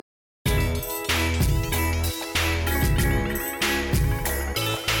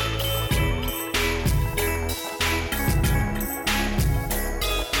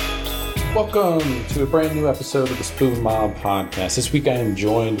Welcome to a brand new episode of the Spoon Mob podcast. This week I am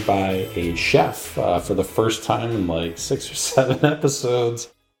joined by a chef for the first time in like 6 or 7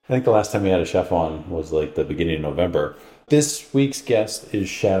 episodes. I think the last time we had a chef on was like the beginning of November. This week's guest is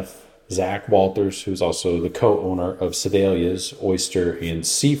Chef Zach Walters, who's also the co-owner of Sedalia's Oyster and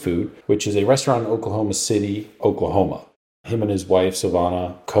Seafood, which is a restaurant in Oklahoma City, Oklahoma. Him and his wife,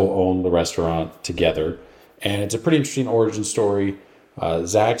 Savannah, co-own the restaurant together. And it's a pretty interesting origin story.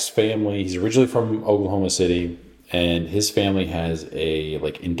 Zach's family, he's originally from Oklahoma City, and his family has a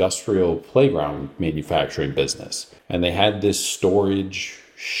industrial playground manufacturing business. And they had this storage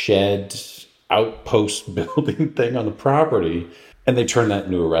shed outpost building thing on the property, and they turned that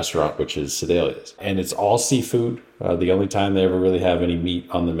into a restaurant, which is Sedalia's. And it's all seafood. The only time they ever really have any meat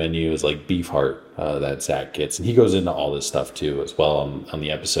on the menu is like beef heart that Zach gets. And he goes into all this stuff too as well on the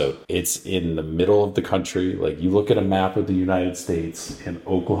episode. It's in the middle of the country. Like, you look at a map of the United States, and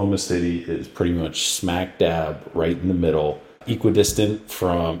Oklahoma City is pretty much smack dab right in the middle, equidistant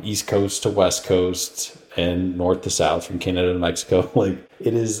from East Coast to West Coast and north to south, from Canada to Mexico. Like,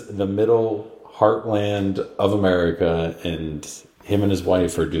 it is the middle heartland of America, and him and his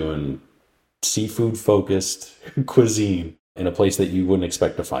wife are doing seafood-focused cuisine in a place that you wouldn't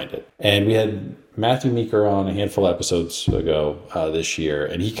expect to find it. And we had Matthew Meeker on a handful of episodes ago this year,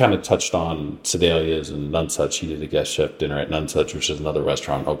 and he kind of touched on Sedalia's and Nonesuch. He did a guest chef dinner at Nonesuch, which is another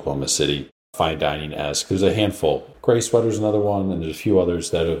restaurant in Oklahoma City, fine dining-esque. There's a handful. Gray Sweater's another one, and there's a few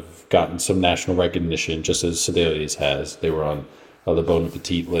others that have gotten some national recognition, just as Sedalia's has. They were on the Bon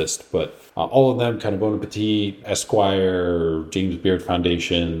Appetit list, but all of them kind of Bon Appetit, Esquire, James Beard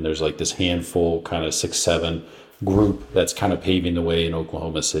Foundation. There's like this handful, kind of 6-7 group that's kind of paving the way in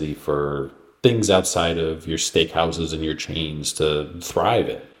Oklahoma City for things outside of your steakhouses and your chains to thrive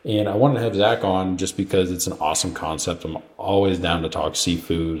in. And I wanted to have Zach on just because it's an awesome concept. I'm always down to talk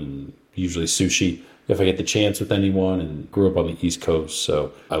seafood and usually sushi if I get the chance with anyone, and grew up on the East Coast,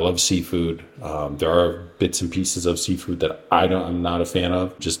 so I love seafood. There are bits and pieces of seafood that I'm not a fan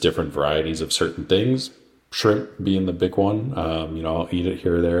of, just different varieties of certain things. Shrimp being the big one. I'll eat it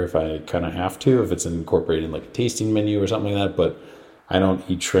here or there if I kind of have to, if it's incorporated in like a tasting menu or something like that, but I don't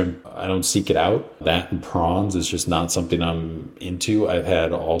eat shrimp. I don't seek it out. That and prawns is just not something I'm into. I've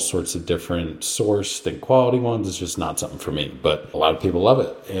had all sorts of different sourced and quality ones. It's just not something for me, but a lot of people love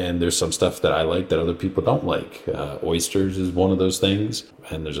it. And there's some stuff that I like that other people don't like. Oysters is one of those things.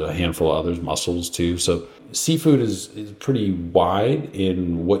 And there's a handful of others, mussels too. So seafood is pretty wide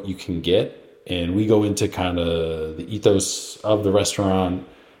in what you can get. And we go into kind of the ethos of the restaurant,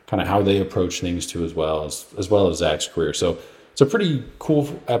 kind of how they approach things too, as well as Zach's career. So it's a pretty cool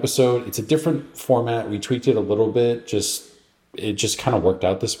episode. It's a different format. We tweaked it a little bit. It just kind of worked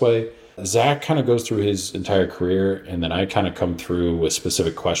out this way. Zach kind of goes through his entire career, and then I kind of come through with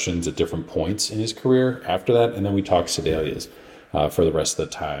specific questions at different points in his career after that, and then we talk Sedalia's for the rest of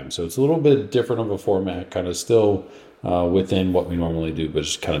the time. So it's a little bit different of a format, kind of still within what we normally do, but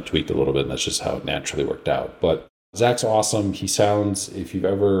just kind of tweaked a little bit, and that's just how it naturally worked out. But Zach's awesome. He sounds, if you've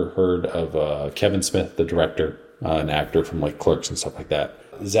ever heard of Kevin Smith, the director, an actor from like Clerks and stuff like that,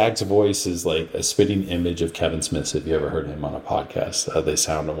 Zach's voice is like a spitting image of Kevin Smith's. If you ever heard him on a podcast, they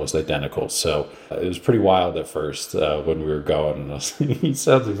sound almost identical. So it was pretty wild at first when we were going. And he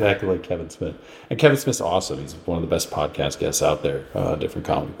sounds exactly like Kevin Smith. And Kevin Smith's awesome. He's one of the best podcast guests out there, different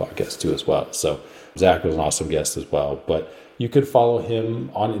comedy podcasts too as well. So Zach was an awesome guest as well. But you could follow him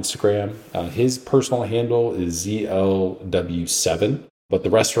on Instagram. His personal handle is ZLW7. But the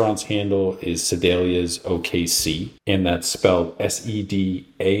restaurant's handle is Sedalia's OKC, and that's spelled Sedalias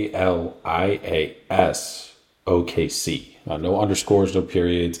OKC. No underscores, no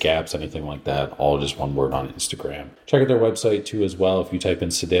periods, gaps, anything like that. All just one word on Instagram. Check out their website too as well. If you type in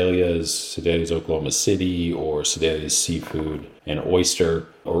Sedalia's Oklahoma City, or Sedalia's Seafood and Oyster,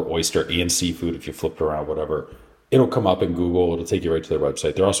 or Oyster and Seafood if you flipped around, whatever, it'll come up in Google. It'll take you right to their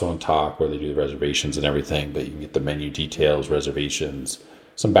website. They're also on Talk, where they do the reservations and everything, but you can get the menu details, reservations,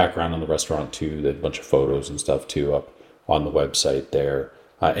 some background on the restaurant too, a bunch of photos and stuff too up on the website there.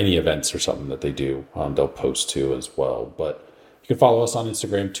 Any events or something that they do, they'll post too as well. But you can follow us on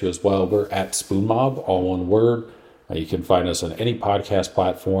Instagram too as well. We're at Spoon Mob, all one word. You can find us on any podcast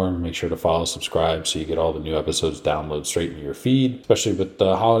platform. Make sure to follow, subscribe, so you get all the new episodes downloaded straight into your feed, especially with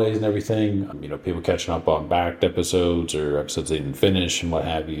the holidays and everything. People catching up on backed episodes or episodes they didn't finish and what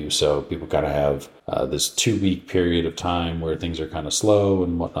have you. So people kind of have this 2-week period of time where things are kind of slow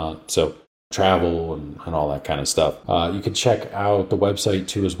and whatnot. So travel and all that kind of stuff. You can check out the website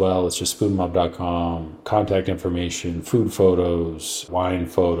too as well. It's just spoonmob.com. Contact information, food photos, wine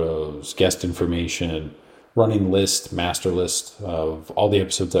photos, guest information, running list, master list of all the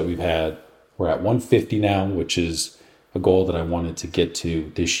episodes that we've had, We're at 150 now, which is a goal that I wanted to get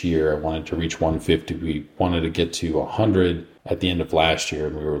to this year. I wanted to reach 150. We wanted to get to 100 at the end of last year,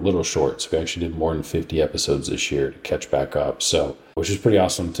 and we were a little short. So we actually did more than 50 episodes this year to catch back up. So, which is pretty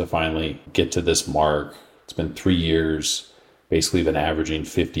awesome to finally get to this mark. It's been 3 years, basically been averaging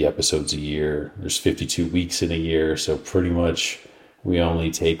 50 episodes a year. There's 52 weeks in a year. So pretty much we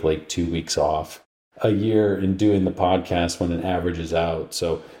only take like 2 weeks off a year in doing the podcast when it averages out.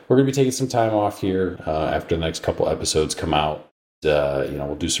 So we're going to be taking some time off here after the next couple episodes come out.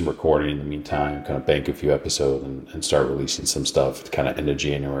 We'll do some recording in the meantime, kind of bank a few episodes and start releasing some stuff kind of end of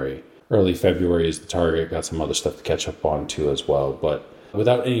January. Early February is the target. Got some other stuff to catch up on too as well. But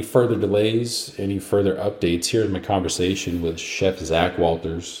without any further delays, any further updates, here's my conversation with Chef Zach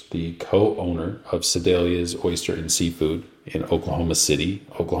Walters, the co-owner of Sedalia's Oyster and Seafood in Oklahoma City,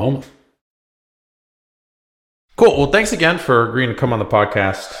 Oklahoma. Cool. Well, thanks again for agreeing to come on the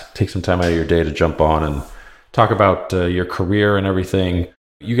podcast, take some time out of your day to jump on and talk about your career and everything.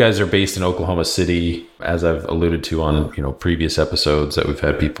 You guys are based in Oklahoma City, as I've alluded to on previous episodes that we've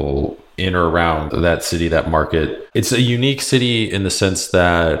had people in or around that city, that market. It's a unique city in the sense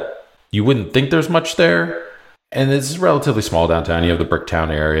that you wouldn't think there's much there. And it's a relatively small downtown. You have the Bricktown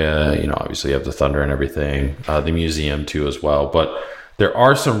area, obviously you have the Thunder and everything, the museum too as well. But there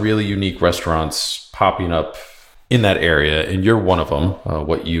are some really unique restaurants popping up in that area, and you're one of them,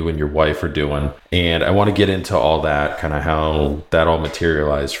 what you and your wife are doing. And I want to get into all that, kind of how that all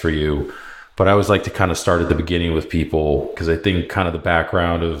materialized for you. But I always like to kind of start at the beginning with people, because I think kind of the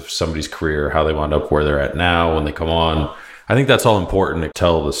background of somebody's career, how they wound up where they're at now when they come on, I think that's all important to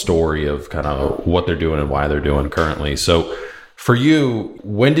tell the story of kind of what they're doing and why they're doing currently. So for you,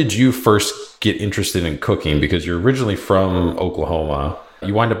 when did you first get interested in cooking? Because you're originally from Oklahoma.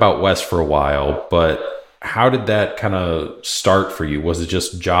 You wind up out west for a while, but how did that kind of start for you? Was it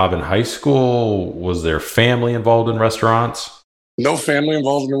just job in high school? Was there family involved in restaurants? No family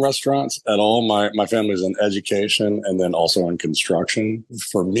involved in restaurants at all. My family's in education and then also in construction.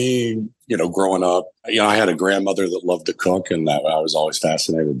 For me, growing up, I had a grandmother that loved to cook, and that I was always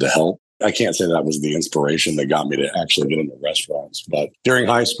fascinated to help. I can't say that was the inspiration that got me to actually get into restaurants. But during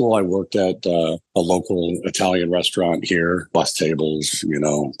high school, I worked at a local Italian restaurant here, bus tables,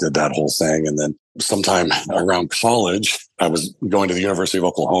 did that whole thing. And then sometime around college, I was going to the University of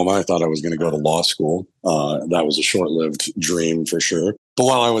Oklahoma. I thought I was going to go to law school. That was a short-lived dream for sure. But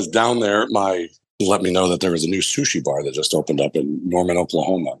while I was down there, let me know that there was a new sushi bar that just opened up in Norman,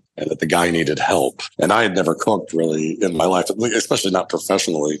 Oklahoma, and that the guy needed help. And I had never cooked really in my life, especially not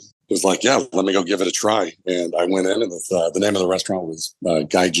professionally. It was like, yeah, let me go give it a try. And I went in, and the name of the restaurant was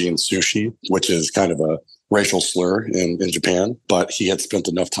Gaijin Sushi, which is kind of a racial slur in Japan. But he had spent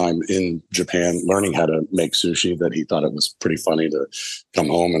enough time in Japan learning how to make sushi that he thought it was pretty funny to come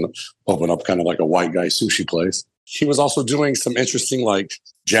home and open up kind of like a white guy sushi place. He was also doing some interesting, like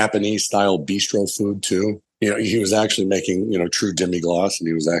Japanese style bistro food too. He was actually making, true demi-glace, and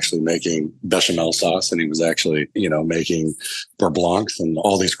he was actually making bechamel sauce, and he was actually, making beurre blancs and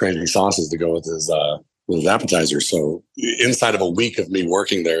all these crazy sauces to go with his appetizer. So inside of a week of me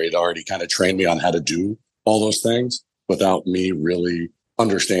working there, he'd already kind of trained me on how to do all those things without me really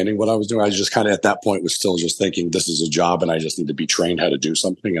understanding what I was doing. I just kind of at that point was still just thinking this is a job and I just need to be trained how to do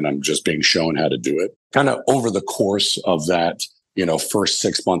something, and I'm just being shown how to do it. Kind of over the course of that, first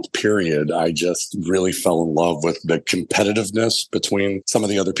 6-month period, I just really fell in love with the competitiveness between some of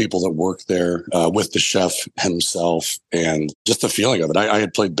the other people that worked there, with the chef himself, and just the feeling of it. I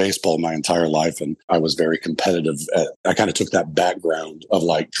had played baseball my entire life, and I was very competitive. I kind of took that background of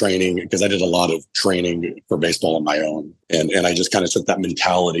like training, because I did a lot of training for baseball on my own. And I just kind of took that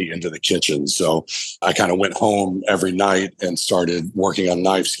mentality into the kitchen. So I kind of went home every night and started working on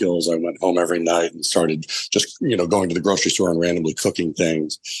knife skills. I went home every night and started just, going to the grocery store and randomly cooking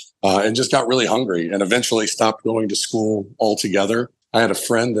things, and just got really hungry, and eventually stopped going to school altogether. I had a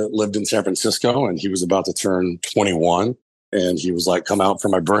friend that lived in San Francisco, and he was about to turn 21. And he was like, come out for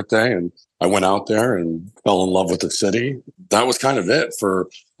my birthday. And I went out there and fell in love with the city. That was kind of it for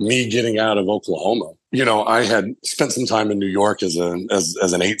me getting out of Oklahoma. I had spent some time in New York as an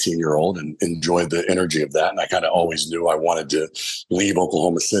 18-year-old and enjoyed the energy of that. And I kind of always knew I wanted to leave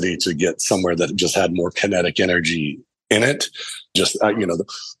Oklahoma City to get somewhere that just had more kinetic energy in it. Just, the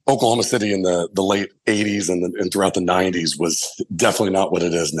Oklahoma City in the late 80s and throughout the 90s was definitely not what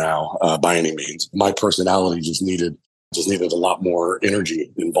it is now, by any means. My personality just needed a lot more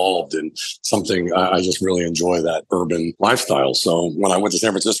energy involved in something. I just really enjoy that urban lifestyle. So when I went to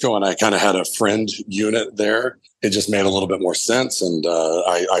San Francisco and I kind of had a friend unit there, it just made a little bit more sense. And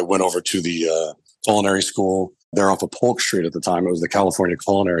I went over to the culinary school there off of Polk Street at the time. It was the California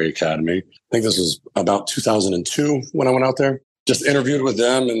Culinary Academy. I think this was about 2002 when I went out there. Just interviewed with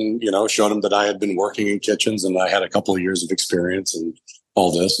them and, showed them that I had been working in kitchens and I had a couple of years of experience and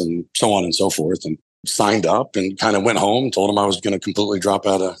all this and so on and so forth, and signed up and kind of went home, told them I was going to completely drop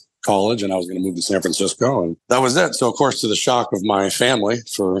out of college and I was going to move to San Francisco. And that was it. So, of course, to the shock of my family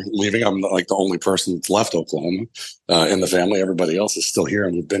for leaving, I'm like the only person that's left Oklahoma in the family. Everybody else is still here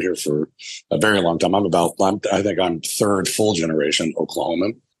and we've been here for a very long time. I think I'm third full generation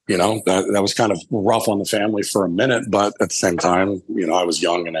Oklahoman. That was kind of rough on the family for a minute, but at the same time, I was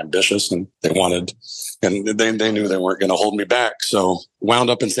young and ambitious and they knew they weren't going to hold me back. So wound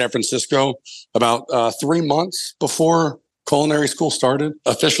up in San Francisco about 3 months before culinary school started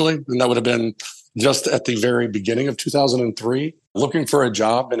officially. And that would have been just at the very beginning of 2003, looking for a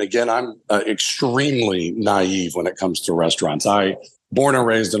job. And again, I'm extremely naive when it comes to restaurants. Born and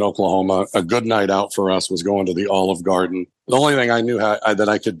raised in Oklahoma, a good night out for us was going to the Olive Garden. The only thing I knew that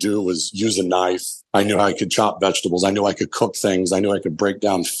I could do was use a knife. I knew I could chop vegetables. I knew I could cook things. I knew I could break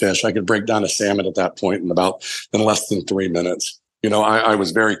down fish. I could break down a salmon at that point in less than 3 minutes. I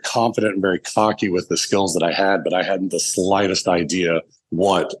was very confident and very cocky with the skills that I had, but I hadn't the slightest idea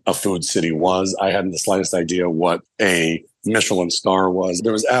what a food city was. I hadn't the slightest idea what a Michelin star was.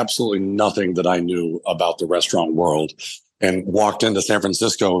 There was absolutely nothing that I knew about the restaurant world. And walked into San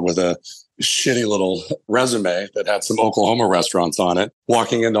Francisco with a shitty little resume that had some Oklahoma restaurants on it,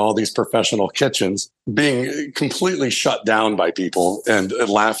 walking into all these professional kitchens, being completely shut down by people and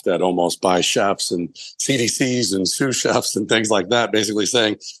laughed at almost by chefs and CDCs and sous chefs and things like that, basically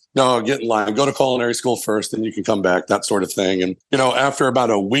saying, no, get in line, go to culinary school first, and you can come back, that sort of thing. And, after about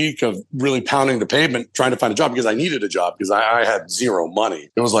a week of really pounding the pavement, trying to find a job because I needed a job because I had zero money.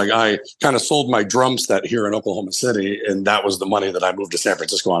 It was like I kind of sold my drum set here in Oklahoma City, and that was the money that I moved to San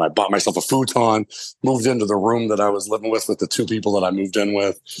Francisco on. I bought myself a futon, moved into the room that I was living with the two people that I moved in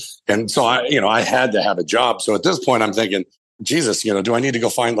with. And so I had to have a job. So at this point, I'm thinking, Jesus, do I need to go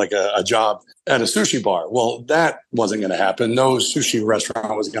find like a job at a sushi bar? Well, that wasn't going to happen. No sushi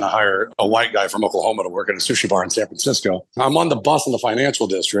restaurant was going to hire a white guy from Oklahoma to work at a sushi bar in San Francisco. I'm on the bus in the financial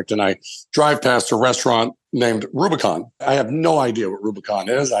district and I drive past a restaurant named Rubicon. I have no idea what Rubicon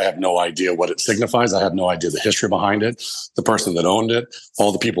is. I have no idea what it signifies. I have no idea the history behind it, the person that owned it,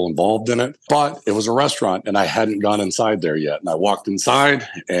 all the people involved in it. But it was a restaurant and I hadn't gone inside there yet. And I walked inside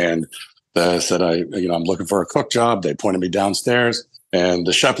and said, I'm looking for a cook job. They pointed me downstairs. And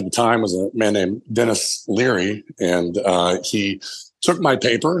the chef at the time was a man named Dennis Leary. And he took my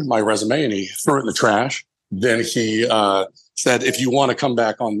paper, my resume, and he threw it in the trash. Then he said, if you want to come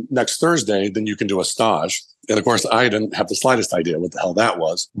back on next Thursday, then you can do a stage. And of course, I didn't have the slightest idea what the hell that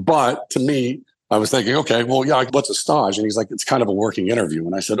was. But to me, I was thinking, okay, well, yeah, what's a stage? And he's like, it's kind of a working interview.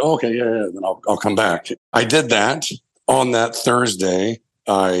 And I said, oh, okay, yeah, then I'll come back. I did that. On that Thursday,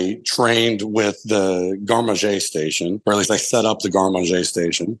 I trained with the garde manger station, or at least I set up the garde manger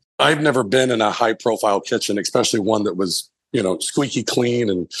station. I've never been in a high profile kitchen, especially one that was, squeaky clean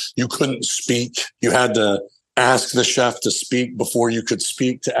and you couldn't speak. You had to ask the chef to speak before you could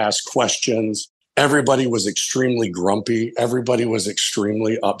speak, to ask questions. Everybody was extremely grumpy. Everybody was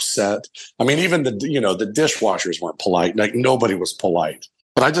extremely upset. I mean, even the dishwashers weren't polite. Like nobody was polite.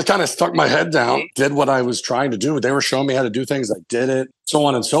 But I just kind of stuck my head down, did what I was trying to do. They were showing me how to do things. I did it, so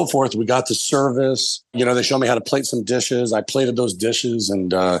on and so forth. We got to service. They showed me how to plate some dishes. I plated those dishes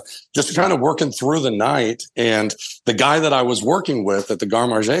and just kind of working through the night. And the guy that I was working with at the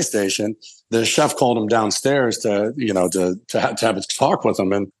garde manger station, the chef called him downstairs to have a talk with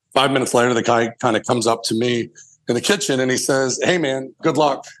him. And 5 minutes later, the guy kind of comes up to me in the kitchen and he says, hey man, good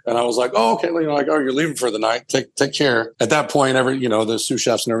luck. And I was like, oh, okay. You're leaving for the night. Take care. At that point, the sous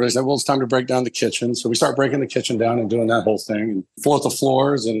chefs and everybody said, well, it's time to break down the kitchen. So we start breaking the kitchen down and doing that whole thing and float the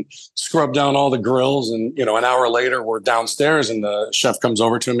floors and scrub down all the grills. And, an hour later, we're downstairs and the chef comes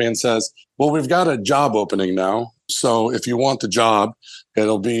over to me and says, well, we've got a job opening now. So if you want the job,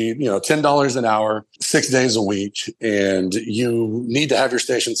 it'll be, $10 an hour, 6 days a week. And you need to have your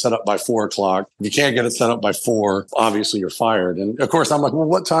station set up by 4:00. If you can't get it set up by 4, obviously you're fired. And of course, I'm like, well,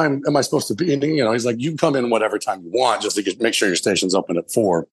 what time am I supposed to be? And, he's like, you can come in whatever time you want, just to make sure your station's open at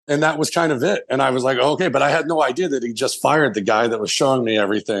 4. And that was kind of it. And I was like, okay, but I had no idea that he just fired the guy that was showing me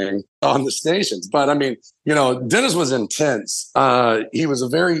everything on the stations. But I mean, Dennis was intense. He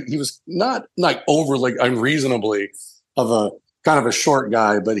was not like overly unreasonably of a kind of a short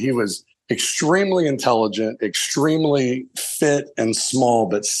guy, but he was extremely intelligent, extremely fit and small,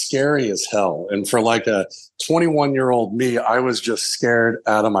 but scary as hell. And for like a 21-year-old me, I was just scared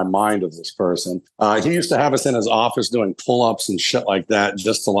out of my mind of this person. He used to have us in his office doing pull-ups and shit like that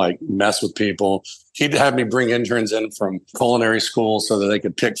just to like mess with people. He'd have me bring interns in from culinary school so that they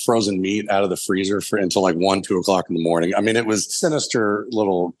could pick frozen meat out of the freezer until like 1, 2 o'clock in the morning. I mean, it was a sinister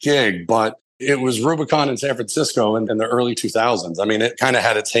little gig, but it was Rubicon in San Francisco in the early 2000s. I mean, it kind of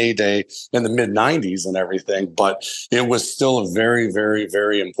had its heyday in the mid 90s and everything, but it was still a very, very,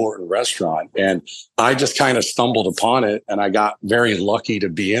 very important restaurant. And I just kind of stumbled upon it and I got very lucky to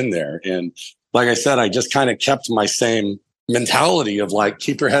be in there. And like I said, I just kind of kept my same mentality of like,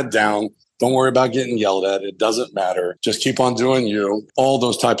 keep your head down. Don't worry about getting yelled at. It doesn't matter. Just keep on doing you. All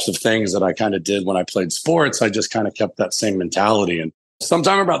those types of things that I kind of did when I played sports, I just kind of kept that same mentality. And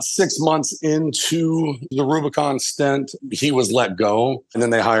sometime about 6 months into the Rubicon stint, he was let go. And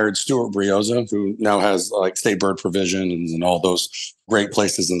then they hired Stuart Brioza, who now has like State Bird Provision and all those great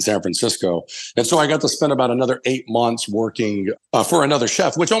places in San Francisco. And so I got to spend about another 8 months working for another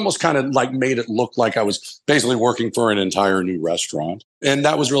chef, which almost kind of like made it look like I was basically working for an entire new restaurant. And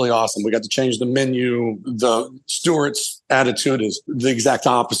that was really awesome. We got to change the menu. The Stuart's attitude is the exact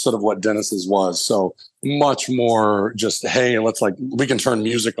opposite of what Dennis's was. So much more just, hey, we can turn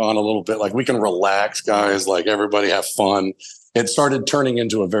music on a little bit. Like we can relax, guys, like everybody have fun. It started turning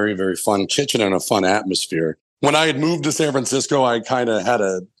into a very, very fun kitchen and a fun atmosphere. When I had moved to San Francisco, I kind of had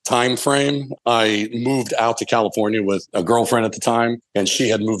a time frame. I moved out to California with a girlfriend at the time, and she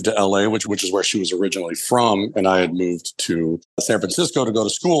had moved to LA, which is where she was originally from. And I had moved to San Francisco to go to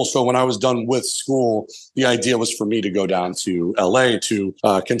school. So when I was done with school, the idea was for me to go down to LA to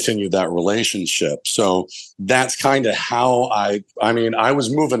continue that relationship. So that's kind of how I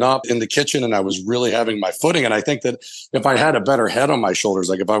was moving up in the kitchen and I was really having my footing. And I think that if I had a better head on my shoulders,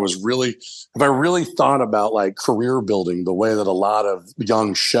 like if I really thought about like career building the way that a lot of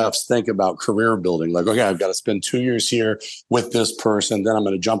young chefs think about career building, like, okay, I've got to spend 2 years here with this person. Then I'm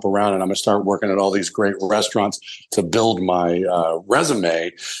going to jump around and I'm going to start working at all these great restaurants to build my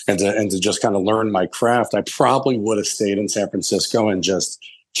resume and to just kind of learn my craft. I probably would have stayed in San Francisco and just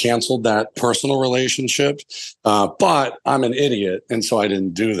canceled that personal relationship. But I'm an idiot. And so I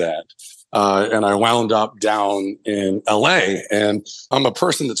didn't do that. And I wound up down in LA, and I'm a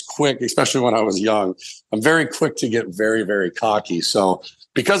person that's quick, especially when I was young. I'm very quick to get very, very cocky. So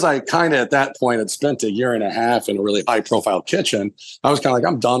because I kind of at that point had spent a year and a half in a really high profile kitchen, I was kind of like,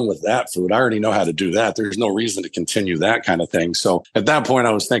 I'm done with that food. I already know how to do that. There's no reason to continue that kind of thing. So at that point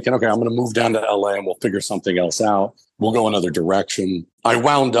I was thinking, okay, I'm going to move down to LA and we'll figure something else out. We'll go another direction. I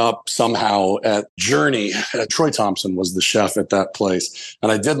wound up somehow at Journey. Troy Thompson was the chef at that place.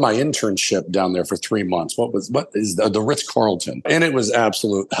 And I did my internship down there for 3 months. What is the Ritz-Carlton? And it was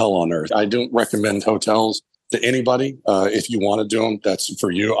absolute hell on earth. I don't recommend hotels to anybody. If you want to do them, that's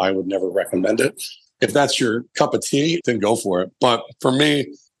for you. I would never recommend it. If that's your cup of tea, then go for it. But for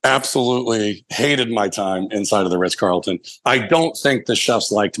me, absolutely hated my time inside of the Ritz-Carlton. I don't think the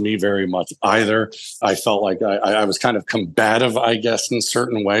chefs liked me very much either. I felt like I was kind of combative, I guess, in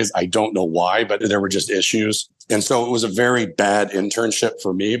certain ways. I don't know why, but there were just issues. And so it was a very bad internship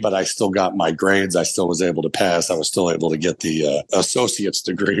for me, but I still got my grades. I still was able to pass. I was still able to get the associate's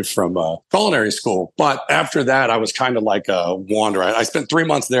degree from culinary school. But after that, I was kind of like a wanderer. I spent 3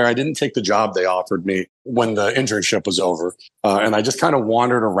 months there. I didn't take the job they offered me when the internship was over. And I just kind of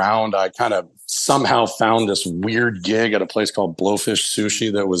wandered around. I kind of somehow found this weird gig at a place called Blowfish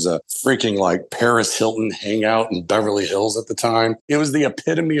Sushi that was a freaking like Paris Hilton hangout in Beverly Hills at the time. It was the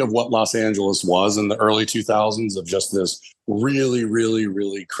epitome of what Los Angeles was in the early 2000s, of just this really, really,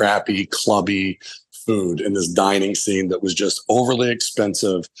 really crappy, clubby food in this dining scene that was just overly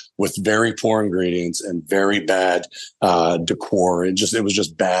expensive with very poor ingredients and very bad decor. It was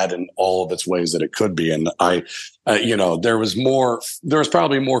just bad in all of its ways that it could be. And there was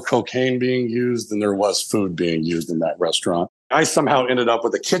probably more cocaine being used than there was food being used in that restaurant. I somehow ended up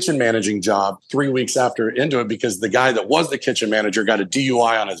with a kitchen managing job 3 weeks into it because the guy that was the kitchen manager got a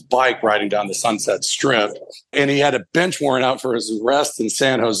DUI on his bike riding down the Sunset Strip. And he had a bench warrant out for his arrest in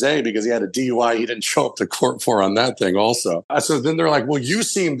San Jose because he had a DUI he didn't show up to court for on that thing also. So then they're like, well, you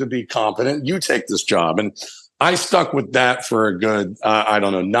seem to be competent. You take this job. And I stuck with that for a good,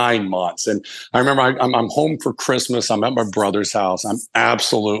 9 months. And I remember I'm home for Christmas. I'm at my brother's house. I'm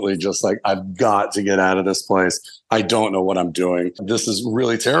absolutely just like, I've got to get out of this place. I don't know what I'm doing. This is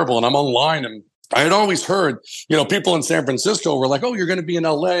really terrible. And I'm online and I had always heard, people in San Francisco were like, oh, you're going to be in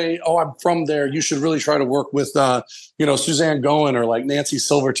LA. Oh, I'm from there. You should really try to work with, Suzanne Goen or like Nancy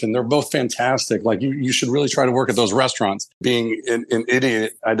Silverton. They're both fantastic. Like you should really try to work at those restaurants. Being an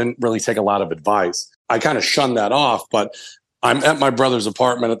idiot, I didn't really take a lot of advice. I kind of shunned that off, but I'm at my brother's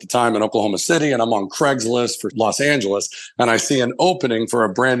apartment at the time in Oklahoma City, and I'm on Craigslist for Los Angeles, and I see an opening for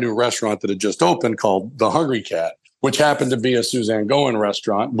a brand new restaurant that had just opened called The Hungry Cat, which happened to be a Suzanne Goen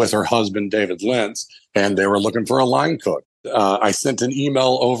restaurant with her husband, David Lentz, and they were looking for a line cook. I sent an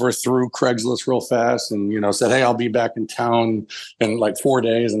email over through Craigslist real fast and, said, hey, I'll be back in town in like 4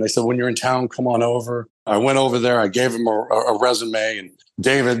 days. And they said, when you're in town, come on over. I went over there. I gave him a resume, and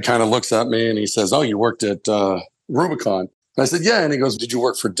David kind of looks at me and he says, oh, you worked at Rubicon. And I said, yeah. And he goes, did you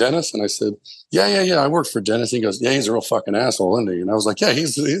work for Dennis? And I said, yeah. I worked for Dennis. He goes, yeah, he's a real fucking asshole, isn't he? And I was like, yeah, he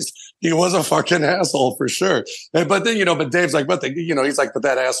was a fucking asshole for sure. But then, but Dave's like, he's like, but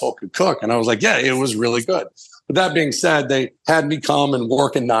that asshole could cook. And I was like, yeah, it was really good. But that being said, they had me come and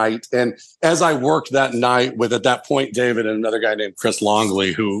work a night. And as I worked that night with, at that point, David and another guy named Chris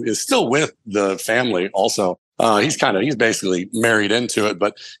Longley, who is still with the family also. He's basically married into it,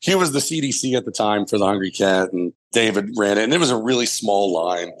 but he was the CDC at the time for the Hungry Cat, and David ran it, and it was a really small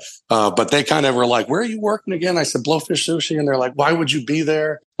line. But they kind of were like, where are you working again? I said, Blowfish Sushi. And they're like, why would you be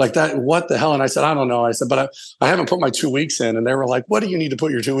there? Like that, what the hell? And I said, I don't know. I said, but I haven't put my 2 weeks in. And they were like, what do you need to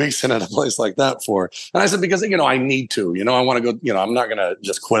put your 2 weeks in at a place like that for? And I said, because, I need to, I want to go, I'm not going to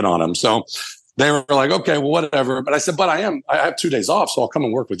just quit on them. So they were like, okay, well, whatever. But I said, but I have 2 days off. So I'll come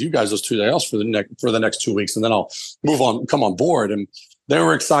and work with you guys those 2 days off for the next 2 weeks. And then I'll come on board. And they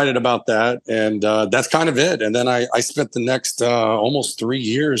were excited about that. And that's kind of it. And then I spent the next almost 3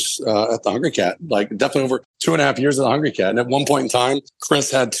 years at the Hungry Cat, like definitely over 2.5 years at the Hungry Cat. And at one point in time, Chris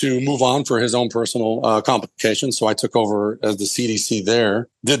had to move on for his own personal complications. So I took over as the CDC there,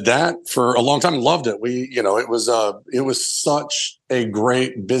 did that for a long time, loved it. It was such a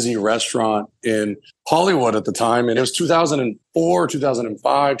great, busy restaurant in Hollywood at the time. And it was 2004,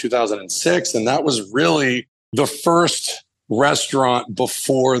 2005, 2006. And that was really the first restaurant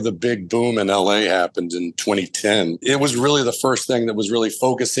before the big boom in LA happened in 2010. It was really the first thing that was really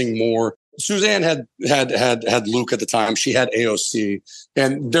focusing more. Suzanne had Luke at the time. She had AOC,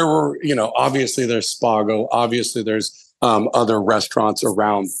 and there were, obviously there's Spago, obviously there's other restaurants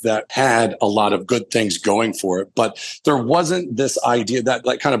around that had a lot of good things going for it. But there wasn't this idea, that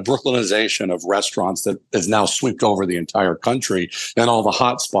like kind of Brooklynization of restaurants that is now swept over the entire country, and all the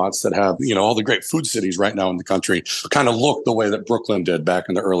hot spots that have, all the great food cities right now in the country kind of look the way that Brooklyn did back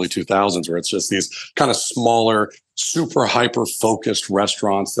in the early 2000s, where it's just these kind of smaller, super hyper focused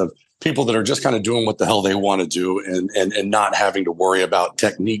restaurants of people that are just kind of doing what the hell they want to do and not having to worry about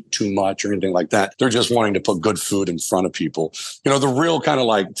technique too much or anything like that. They're just wanting to put good food in front of people. The real kind of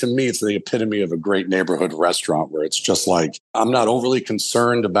like, to me, it's the epitome of a great neighborhood restaurant, where it's just like, I'm not overly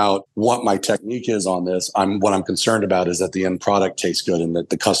concerned about what my technique is on this. What I'm concerned about is that the end product tastes good and that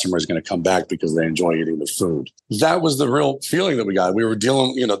the customer is going to come back because they enjoy eating the food. That was the real feeling that we got. We were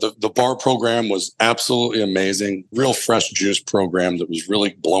dealing, the bar program was absolutely amazing. Real fresh juice program that was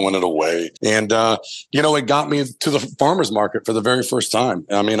really blowing it away. And, it got me to the farmer's market for the very first time.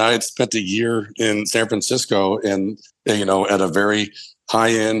 I mean, I had spent a year in San Francisco and, at a very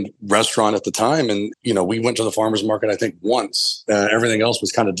high-end restaurant at the time. And, we went to the farmer's market, I think, once. Everything else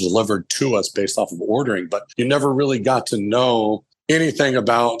was kind of delivered to us based off of ordering, but you never really got to know anything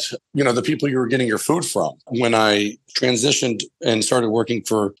about, the people you were getting your food from. When I transitioned and started working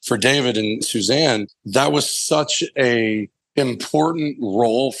for David and Suzanne, that was such a important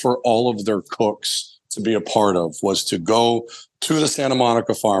role for all of their cooks to be a part of, was to go to the Santa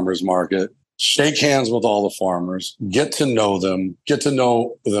Monica farmers market, shake hands with all the farmers, get to know them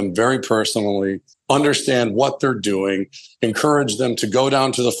very personally, understand what they're doing, encourage them to go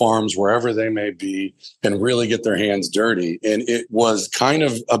down to the farms wherever they may be and really get their hands dirty. And it was kind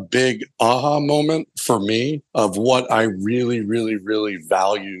of a big aha moment for me of what I really, really, really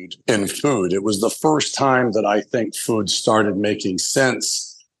valued in food. It was the first time that I think food started making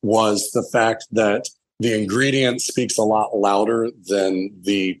sense, was the fact that the ingredient speaks a lot louder than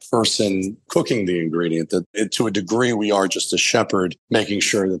the person cooking the ingredient. That to a degree, we are just a shepherd, making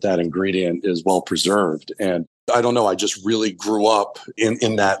sure that ingredient is well preserved. And I don't know, I just really grew up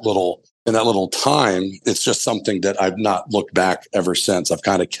in that little time. It's just something that I've not looked back ever since. I've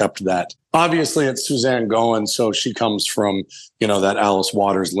kind of kept that. Obviously, it's Suzanne Goen, so she comes from, that Alice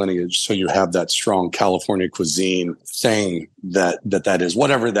Waters lineage. So you have that strong California cuisine saying that is,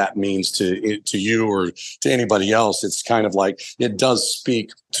 whatever that means to you or to anybody else. It's kind of like, it does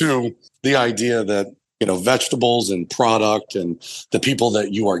speak to the idea that vegetables and product and the people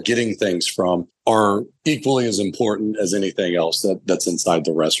that you are getting things from are equally as important as anything else that's inside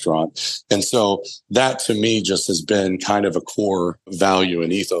the restaurant. And so that to me just has been kind of a core value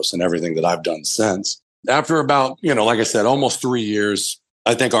and ethos in everything that I've done since. After about, like I said, almost 3 years,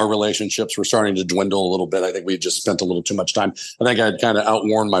 I think our relationships were starting to dwindle a little bit. I think we just spent a little too much time. I think I'd kind of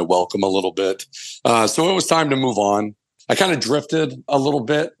outworn my welcome a little bit. So it was time to move on. I kind of drifted a little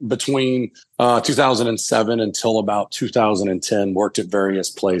bit between 2007 until about 2010, worked at various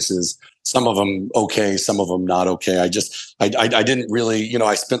places. Some of them okay, some of them not okay. I didn't really,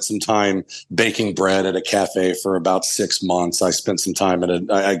 I spent some time baking bread at a cafe for about 6 months. I spent some time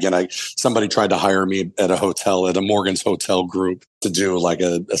at somebody tried to hire me at a hotel, at a Morgan's Hotel Group, to do like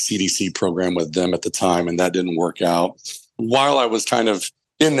a CDC program with them at the time, and that didn't work out. While I was kind of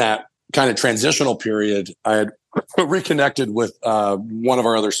in that kind of transitional period, I had reconnected with one of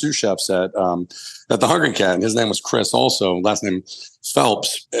our other sous chefs at the Hungry Cat, and his name was Chris, also last name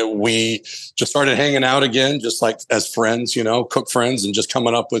Phelps. We just started hanging out again, just like as friends, cook friends, and just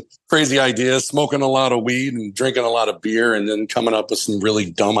coming up with crazy ideas, smoking a lot of weed and drinking a lot of beer, and then coming up with some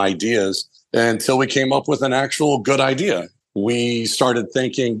really dumb ideas until we came up with an actual good idea. We started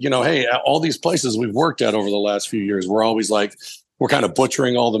thinking, hey, all these places we've worked at over the last few years, we're always like, we're kind of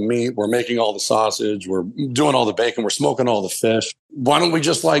butchering all the meat. We're making all the sausage. We're doing all the bacon. We're smoking all the fish. Why don't we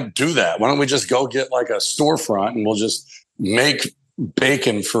just do that? Why don't we just go get like a storefront and we'll just make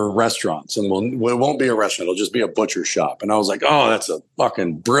bacon for restaurants, and it won't be a restaurant. It'll just be a butcher shop. And I was like, oh, that's a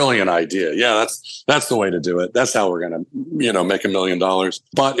fucking brilliant idea. Yeah, that's the way to do it. That's how we're going to, make $1 million.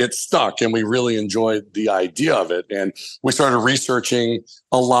 But it stuck, and we really enjoyed the idea of it. And we started researching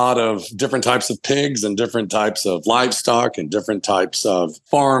a lot of different types of pigs and different types of livestock and different types of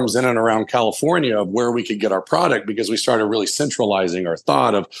farms in and around California of where we could get our product, because we started really centralizing our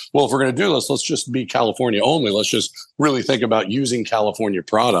thought of, well, if we're going to do this, let's just be California only. Let's just really think about using California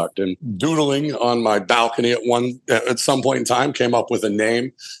product. And doodling on my balcony at some point in time, came up with a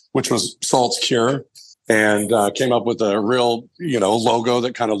name, which was Salt's Cure. And came up with a real, logo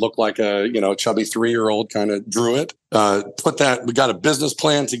that kind of looked like a, chubby 3-year-old kind of drew it. We got a business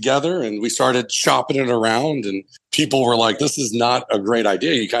plan together, and we started shopping it around, and people were like, this is not a great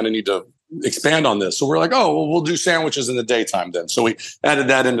idea. You kind of need to expand on this. So we're like, oh, well, we'll do sandwiches in the daytime then. So we added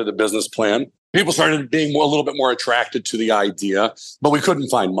that into the business plan. People started being a little bit more attracted to the idea, but we couldn't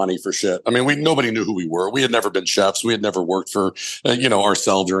find money for shit. I mean, nobody knew who we were. We had never been chefs. We had never worked for,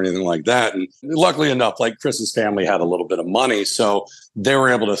 ourselves or anything like that. And luckily enough, like Chris's family had a little bit of money, so they were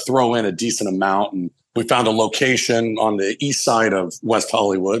able to throw in a decent amount. And we found a location on the east side of West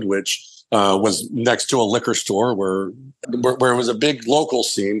Hollywood, which was next to a liquor store where it was a big local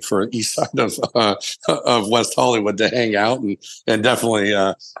scene for east side of West Hollywood to hang out and definitely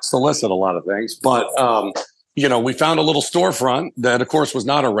solicit a lot of things. But we found a little storefront that, of course, was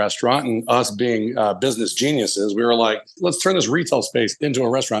not a restaurant. And us being business geniuses, we were like, let's turn this retail space into a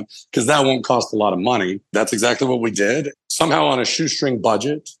restaurant, because that won't cost a lot of money. That's exactly what we did. Somehow on a shoestring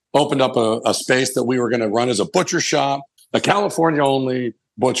budget, opened up a space that we were going to run as a butcher shop, a California-only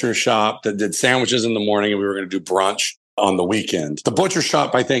butcher shop that did sandwiches in the morning, and we were going to do brunch on the weekend. The butcher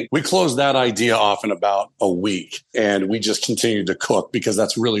shop, I think we closed that idea off in about a week, and we just continued to cook because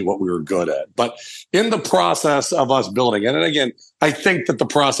that's really what we were good at. But in the process of us building it, and again, I think that the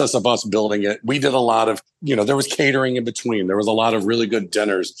process of us building it, we did a lot of, there was catering in between. There was a lot of really good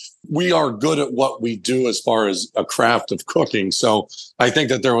dinners. We are good at what we do as far as a craft of cooking. So I think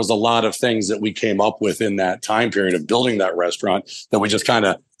that there was a lot of things that we came up with in that time period of building that restaurant that we just kind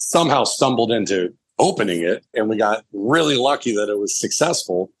of somehow stumbled into opening it. And we got really lucky that it was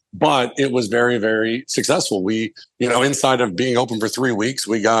successful. But it was very, very successful. We, inside of being open for 3 weeks,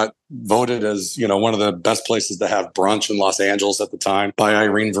 we got voted as, one of the best places to have brunch in Los Angeles at the time by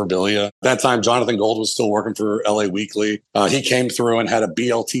Irene Verbilia. That time, Jonathan Gold was still working for LA Weekly. He came through and had a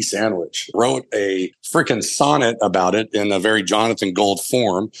BLT sandwich, wrote a freaking sonnet about it in a very Jonathan Gold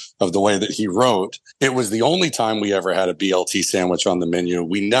form of the way that he wrote. It was the only time we ever had a BLT sandwich on the menu.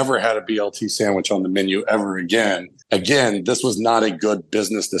 We never had a BLT sandwich on the menu ever again. Again, this was not a good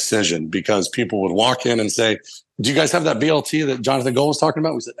business decision, because people would walk in and say, do you guys have that BLT that Jonathan Gold was talking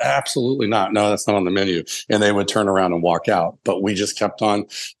about? We said, absolutely not. No, that's not on the menu. And they would turn around and walk out. But we just kept on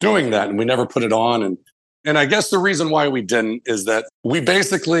doing that, and we never put it on. And I guess the reason why we didn't is that we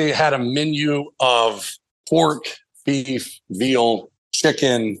basically had a menu of pork, beef, veal,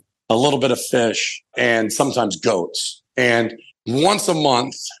 chicken, a little bit of fish, and sometimes goats. And once a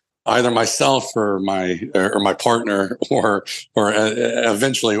month, either myself or my partner or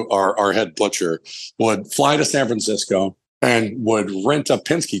eventually our head butcher would fly to San Francisco. and would rent a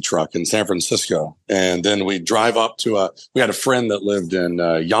Penske truck in San Francisco. And then we'd drive up to we had a friend that lived in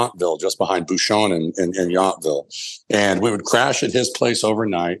Yountville, just behind Bouchon in Yountville. And we would crash at his place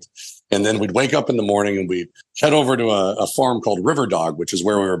overnight. And then we'd wake up in the morning and we'd head over to a farm called River Dog, which is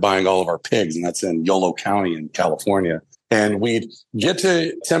where we were buying all of our pigs. And that's in Yolo County in California. And we'd get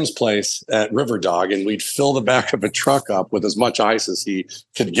to Tim's place at River Dog and we'd fill the back of a truck up with as much ice as he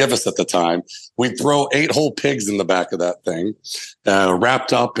could give us at the time. We'd throw 8 whole pigs in the back of that thing,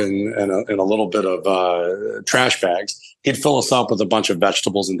 wrapped up in a little bit of trash bags. He'd fill us up with a bunch of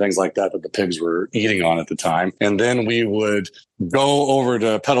vegetables and things like that the pigs were eating on at the time. And then we would go over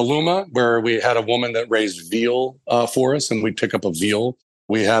to Petaluma, where we had a woman that raised veal for us, and we'd pick up a veal.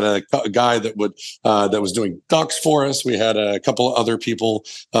 We had a guy that was doing ducks for us. We had a couple of other people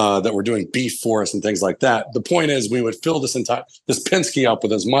that were doing beef for us and things like that. The point is, we would fill this Penske up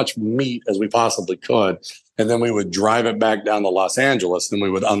with as much meat as we possibly could, and then we would drive it back down to Los Angeles, and we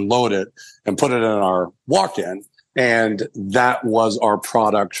would unload it and put it in our walk-in, and that was our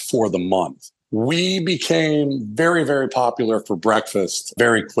product for the month. We became very, very popular for breakfast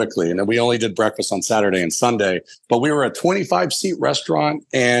very quickly. And we only did breakfast on Saturday and Sunday, but we were a 25-seat restaurant.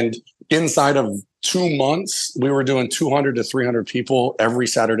 And inside of 2 months, we were doing 200 to 300 people every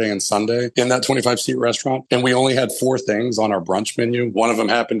Saturday and Sunday in that 25-seat restaurant. And we only had 4 things on our brunch menu. One of them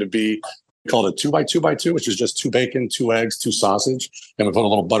happened to be called a 2x2x2, which is just 2 bacon, 2 eggs, 2 sausage. And we put a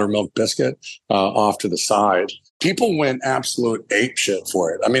little buttermilk biscuit off to the side. People went absolute apeshit for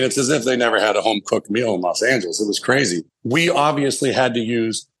it. I mean, it's as if they never had a home cooked meal in Los Angeles. It was crazy. We obviously had to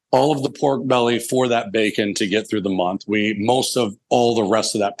use all of the pork belly for that bacon to get through the month. Most of all the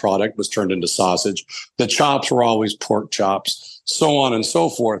rest of that product was turned into sausage. The chops were always pork chops, so on and so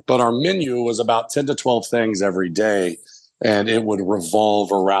forth. But our menu was about 10 to 12 things every day. And it would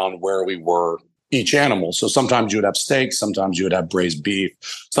revolve around where we were each animal. So sometimes you would have steaks, sometimes you would have braised beef,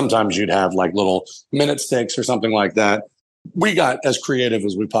 sometimes you'd have like little minute steaks or something like that. We got as creative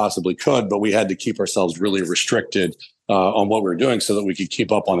as we possibly could, but we had to keep ourselves really restricted on what we were doing so that we could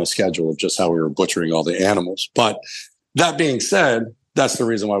keep up on a schedule of just how we were butchering all the animals. But that being said, that's the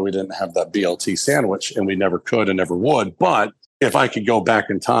reason why we didn't have that BLT sandwich, and we never could and never would. But if I could go back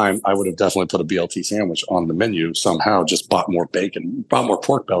in time, I would have definitely put a BLT sandwich on the menu somehow, just bought more bacon, bought more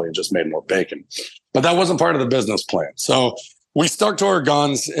pork belly and just made more bacon. But that wasn't part of the business plan. So we stuck to our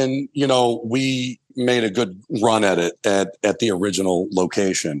guns and, we made a good run at it at the original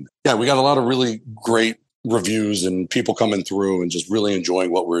location. Yeah, we got a lot of really great reviews and people coming through and just really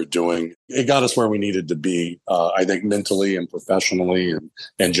enjoying what we were doing. It got us where we needed to be, I think, mentally and professionally.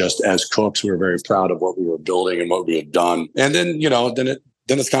 And just as cooks, we were very proud of what we were building and what we had done. And then, then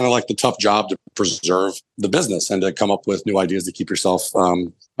it's kind of like the tough job to preserve the business and to come up with new ideas to keep yourself,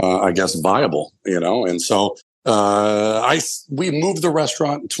 viable, And so we moved the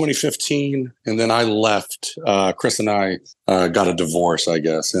restaurant in 2015, and then I left. Chris and I got a divorce, I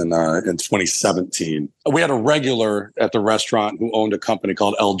guess, in 2017. We had a regular at the restaurant who owned a company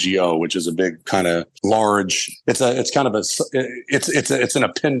called LGO, which is a big kind of large. It's an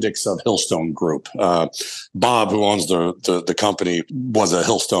appendix of Hillstone Group. Bob, who owns the company, was a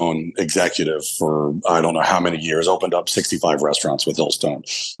Hillstone executive for I don't know how many years. Opened up 65 restaurants with Hillstone,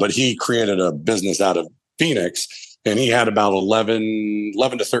 but he created a business out of Phoenix, and he had about 11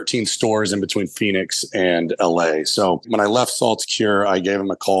 to 13 stores in between Phoenix and LA. So when I left Salt's Cure, I gave him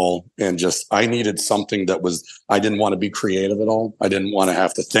a call and I needed something I didn't want to be creative at all. I didn't want to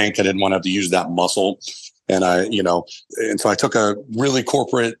have to think. I didn't want to have to use that muscle. And and so I took a really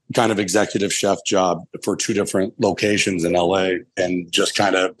corporate kind of executive chef job for 2 different locations in LA and just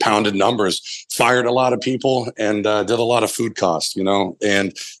kind of pounded numbers, fired a lot of people, and did a lot of food costs,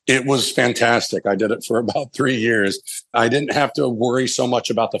 and it was fantastic. I did it for about 3 years. I didn't have to worry so much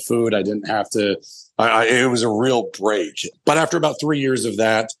about the food. I didn't have to, it was a real break. But after about 3 years of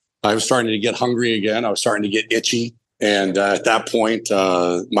that, I was starting to get hungry again. I was starting to get itchy. And at that point,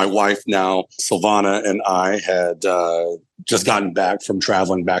 my wife now, Silvana, and I had just gotten back from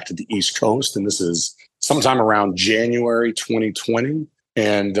traveling back to the East Coast. And this is sometime around January 2020.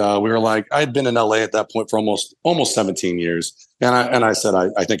 And we were like, I had been in LA at that point for almost 17 years. And I said,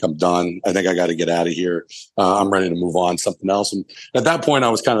 I think I'm done. I think I got to get out of here. I'm ready to move on, something else. And at that point, I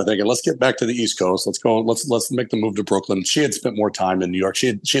was kind of thinking, let's get back to the East Coast. Let's go. Let's make the move to Brooklyn. She had spent more time in New York. She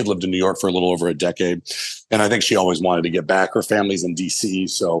had lived in New York for a little over a decade. And I think she always wanted to get back. Her family's in DC.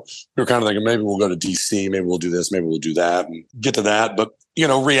 So we were kind of thinking, maybe we'll go to DC. Maybe we'll do this. Maybe we'll do that and get to that. But,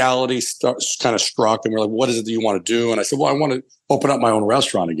 reality kind of struck. And we're like, what is it that you want to do? And I said, well, I want to open up my own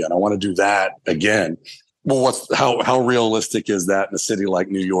restaurant again. I want to do that again. Well, how realistic is that in a city like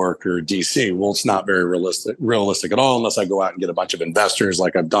New York or DC? Well, it's not very realistic at all unless I go out and get a bunch of investors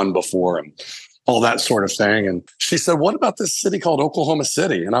like I've done before and all that sort of thing. And she said, what about this city called Oklahoma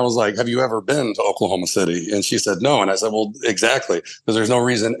City? And I was like, have you ever been to Oklahoma City? And she said, no. And I said, well, exactly, because there's no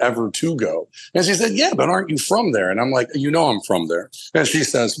reason ever to go. And she said, yeah, but aren't you from there? And I'm like, I'm from there. And she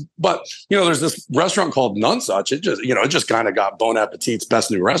says, but, there's this restaurant called Nonesuch. It just kind of got Bon Appetit's best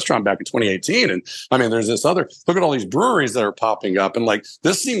new restaurant back in 2018. And I mean, there's this other, look at all these breweries that are popping up. And like,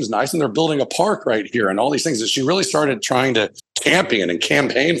 this seems nice. And they're building a park right here and all these things. And she really started trying to champion and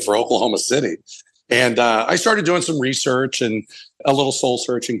campaign for Oklahoma City. And I started doing some research and a little soul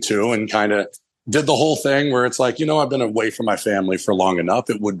searching too, and kind of did the whole thing where it's like, I've been away from my family for long enough.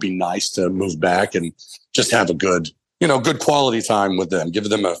 It would be nice to move back and just have a good quality time with them, give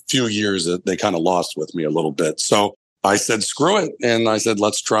them a few years that they kind of lost with me a little bit. So I said, screw it. And I said,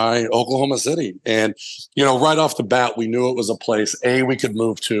 let's try Oklahoma City. And, right off the bat, we knew it was a place, A, we could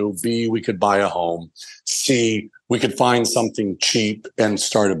move to, B, we could buy a home, C, we could find something cheap and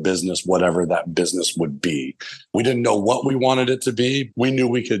start a business, whatever that business would be. We didn't know what we wanted it to be. We knew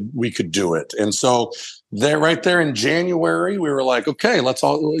we could do it. And so right there in January, we were like, okay, let's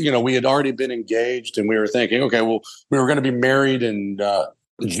all, we had already been engaged and we were thinking, okay, well, we were going to be married in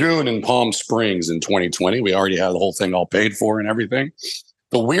June in Palm Springs in 2020. We already had the whole thing all paid for and everything.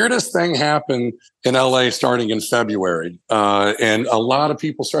 The weirdest thing happened in LA starting in February, and a lot of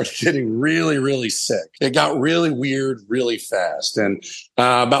people started getting really, really sick. It got really weird really fast. And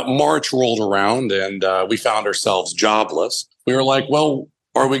about March rolled around and we found ourselves jobless. We were like, well,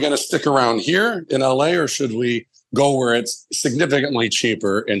 are we going to stick around here in LA or should we go where it's significantly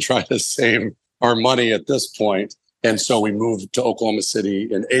cheaper and try to save our money at this point? And so we moved to Oklahoma City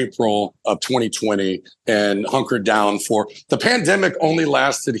in April of 2020 and hunkered down for the pandemic only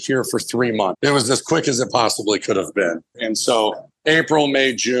lasted here for 3 months. It was as quick as it possibly could have been. And so April,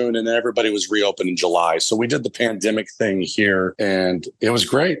 May, June, and everybody was reopened in July. So we did the pandemic thing here and it was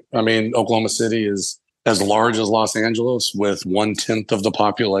great. I mean, Oklahoma City is as large as Los Angeles with 1/10 of the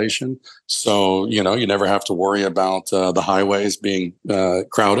population. So, you never have to worry about the highways being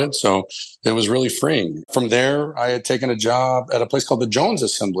crowded. So it was really freeing. From there, I had taken a job at a place called the Jones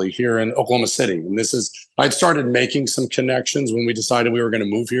Assembly here in Oklahoma City. And I'd started making some connections when we decided we were going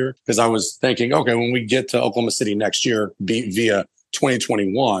to move here because I was thinking, okay, when we get to Oklahoma City next year, via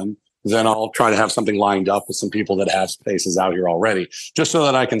 2021, then I'll try to have something lined up with some people that have spaces out here already, just so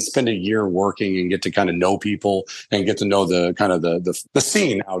that I can spend a year working and get to kind of know people and get to know the kind of the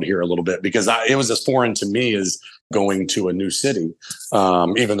scene out here a little bit, because it was as foreign to me as going to a new city,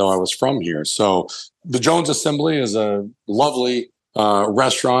 even though I was from here. So the Jones Assembly is a lovely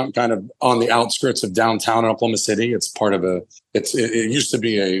restaurant kind of on the outskirts of downtown Oklahoma City. It's part of it used to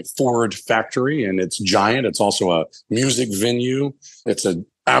be a Ford factory and it's giant. It's also a music venue. It's a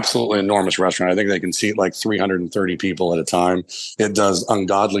absolutely enormous restaurant. I think they can seat like 330 people at a time. It does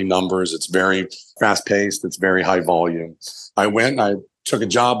ungodly numbers. It's very fast paced. It's very high volume. I went and I took a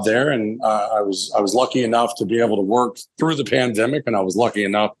job there and I was lucky enough to be able to work through the pandemic. And I was lucky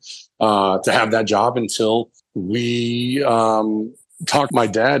enough to have that job until we talked my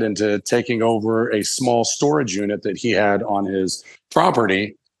dad into taking over a small storage unit that he had on his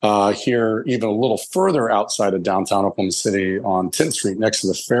property here, even a little further outside of downtown Oklahoma City on 10th Street next to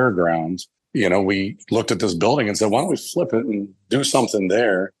the fairgrounds. We looked at this building and said, why don't we flip it and do something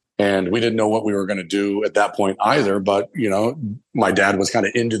there? And we didn't know what we were going to do at that point either. But, my dad was kind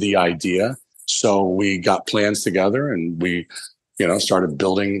of into the idea. So we got plans together and we, started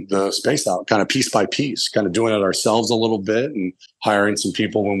building the space out kind of piece by piece, kind of doing it ourselves a little bit and hiring some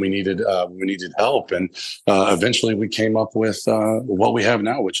people when we needed help. And eventually we came up with what we have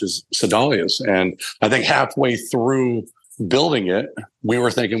now, which is Sedalia's. And I think halfway through building it, we were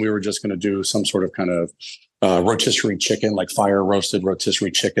thinking we were just going to do some sort of kind of rotisserie chicken, like fire roasted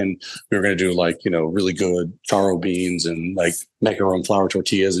rotisserie chicken. We were going to do really good taro beans and make our own flour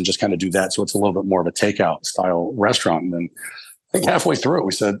tortillas and just kind of do that. So it's a little bit more of a takeout style restaurant. And then I think halfway through it,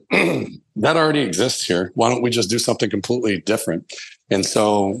 we said, that already exists here. Why don't we just do something completely different? And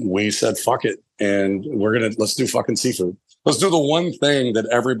so we said, fuck it. And let's do fucking seafood. Let's do the one thing that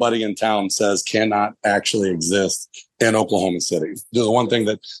everybody in town says cannot actually exist in Oklahoma City. Do the one thing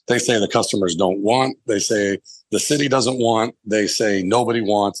that they say the customers don't want. They say the city doesn't want. They say nobody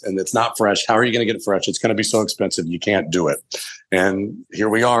wants, and it's not fresh. How are you going to get it fresh? It's going to be so expensive. You can't do it. And here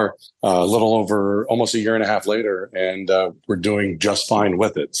we are, a little over almost a year and a half later, and we're doing just fine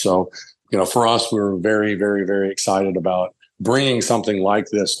with it. So, for us, we're very, very, very excited about bringing something like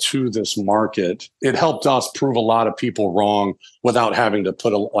this to this market. It helped us prove a lot of people wrong without having to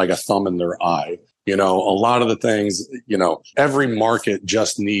put a thumb in their eye. A lot of the things, every market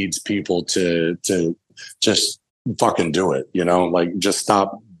just needs people to just fucking do it, like just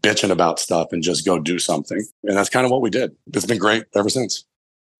stop bitching about stuff and just go do something. And that's kind of what we did. It's been great ever since.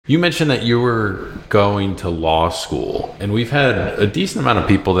 You mentioned that you were going to law school, and we've had a decent amount of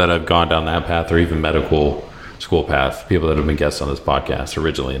people that have gone down that path or even medical school path, people that have been guests on this podcast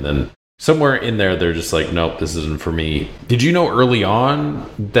originally. And then somewhere in there, they're just like, nope, this isn't for me. Did you know early on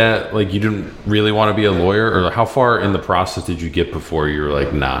that like you didn't really want to be a lawyer, or how far in the process did you get before you were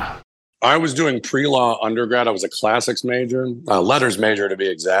like, nah? I was doing pre-law undergrad. I was a classics major, letters major to be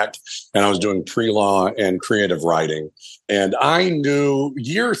exact. And I was doing pre-law and creative writing. And I knew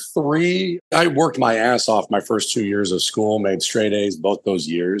year 3, I worked my ass off my first 2 years of school, made straight A's both those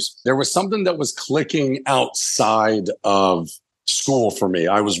years. There was something that was clicking outside of school for me.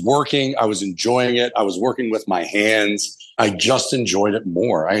 I was working, I was enjoying it. I was working with my hands. I just enjoyed it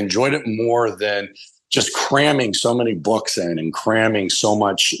more. I enjoyed it more than just cramming so many books in and cramming so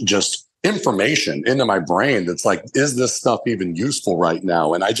much just information into my brain that's like, is this stuff even useful right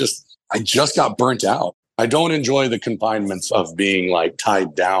now? And I just got burnt out. I don't enjoy the confinements of being like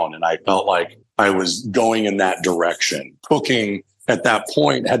tied down. And I felt like I was going in that direction. Cooking at that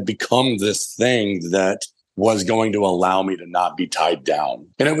point had become this thing that was going to allow me to not be tied down.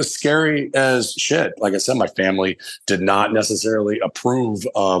 And it was scary as shit. Like I said, my family did not necessarily approve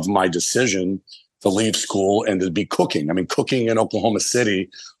of my decision to leave school and to be cooking. I mean, cooking in Oklahoma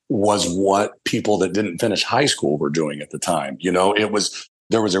City was what people that didn't finish high school were doing at the time.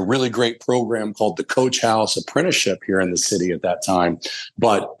 There was a really great program called the Coach House Apprenticeship here in the city at that time.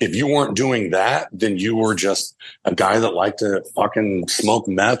 But if you weren't doing that, then you were just a guy that liked to fucking smoke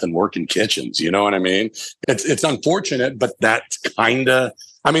meth and work in kitchens. You know what I mean? It's unfortunate, but that's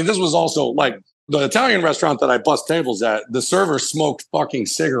this was also like the Italian restaurant that I bust tables at, the server smoked fucking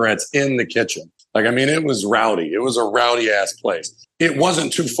cigarettes in the kitchen. Like, I mean, it was rowdy. It was a rowdy ass place. It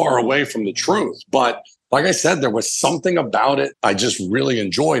wasn't too far away from the truth. But like I said, there was something about it I just really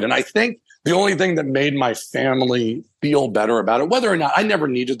enjoyed. And I think the only thing that made my family feel better about it, whether or not I never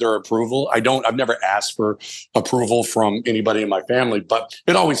needed their approval. I've never asked for approval from anybody in my family, but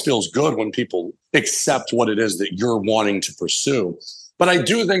it always feels good when people accept what it is that you're wanting to pursue. But I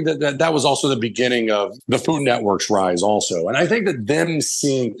do think that was also the beginning of the Food Network's rise also. And I think that them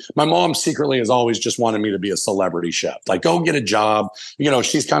seeing, my mom secretly has always just wanted me to be a celebrity chef. Like, go get a job.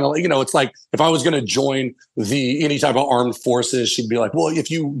 She's kind of like, it's like if I was going to join any type of armed forces, she'd be like, well, if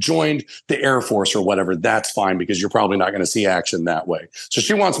you joined the Air Force or whatever, that's fine because you're probably not going to see action that way. So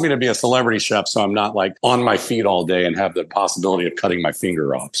she wants me to be a celebrity chef so I'm not like on my feet all day and have the possibility of cutting my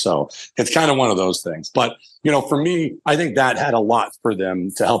finger off. So it's kind of one of those things. But for me, I think that had a lot for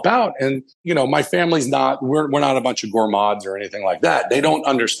them to help out. And, my family's we're not a bunch of gourmands or anything like that. They don't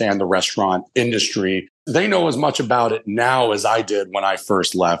understand the restaurant industry. They know as much about it now as I did when I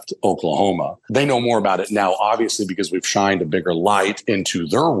first left Oklahoma. They know more about it now, obviously, because we've shined a bigger light into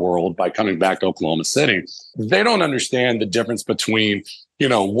their world by coming back to Oklahoma City. They don't understand the difference between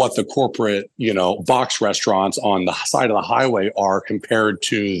what the corporate, box restaurants on the side of the highway are compared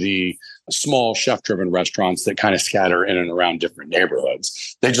to the small chef-driven restaurants that kind of scatter in and around different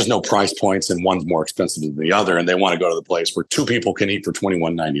neighborhoods. They just know price points and one's more expensive than the other, and they want to go to the place where 2 people can eat for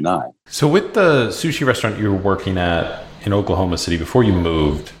 $21.99. So with the sushi restaurant you were working at in Oklahoma City before you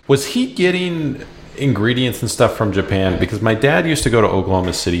moved, was he getting ingredients and stuff from Japan? Because my dad used to go to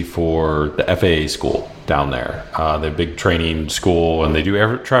Oklahoma City for the FAA school down there. They're a big training school, and they do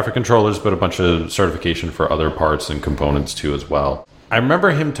air traffic controllers, but a bunch of certification for other parts and components too as well. I remember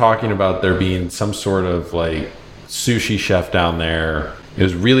him talking about there being some sort of like sushi chef down there. It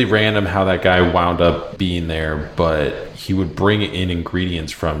was really random how that guy wound up being there, but he would bring in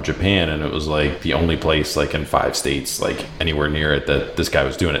ingredients from Japan, and it was like the only place like in 5 states, like anywhere near it, that this guy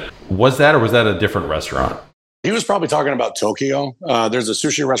was doing it. Was that, or was that a different restaurant? He was probably talking about Tokyo. There's a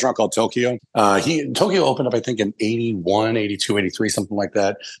sushi restaurant called Tokyo. Tokyo opened up, I think, in 81, 82, 83, something like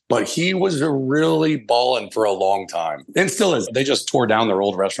that. But he was really balling for a long time and still is. They just tore down their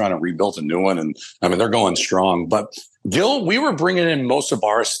old restaurant and rebuilt a new one. And I mean, they're going strong. But Gil, we were bringing in most of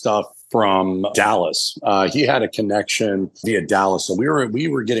our stuff from Dallas. He had a connection via Dallas. So we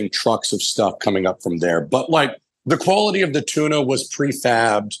were getting trucks of stuff coming up from there. But like the quality of the tuna was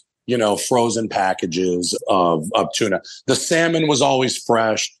prefabbed, frozen packages of tuna. The salmon was always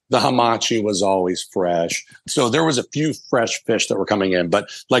fresh. The hamachi was always fresh. So there was a few fresh fish that were coming in, but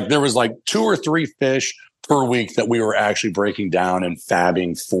like there was like 2 or 3 fish per week that we were actually breaking down and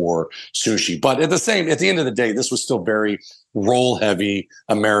fabbing for sushi. But at the end of the day, this was still very roll heavy,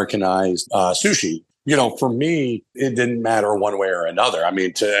 Americanized sushi. for me, it didn't matter one way or another. I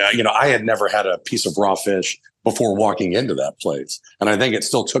mean, I had never had a piece of raw fish before walking into that place. And I think it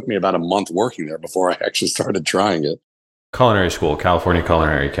still took me about a month working there before I actually started trying it. Culinary school, California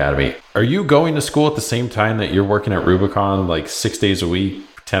Culinary Academy. Are you going to school at the same time that you're working at Rubicon, like 6 days a week,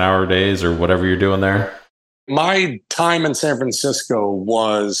 10-hour days, or whatever you're doing there? My time in San Francisco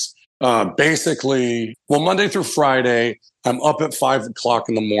was basically, Monday through Friday, I'm up at 5 o'clock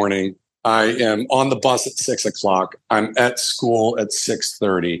in the morning. I am on the bus at 6 o'clock. I'm at school at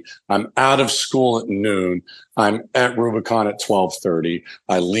 6:30. I'm out of school at noon. I'm at Rubicon at 12:30.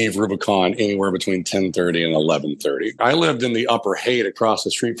 I leave Rubicon anywhere between 10:30 and 11:30. I lived in the Upper Haight across the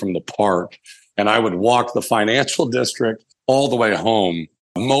street from the park, and I would walk the financial district all the way home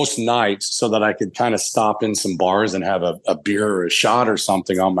most nights so that I could kind of stop in some bars and have a beer or a shot or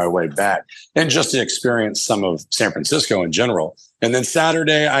something on my way back, and just to experience some of San Francisco in general. And then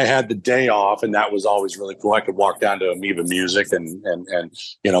Saturday I had the day off, and that was always really cool. I could walk down to Amoeba Music and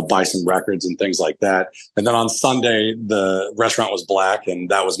buy some records and things like that. And then on Sunday the restaurant was black, and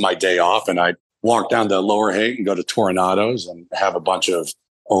that was my day off, and I'd walk down to Lower Haight and go to Tornado's and have a bunch of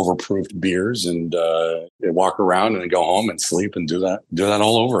overproofed beers and walk around and then go home and sleep and do that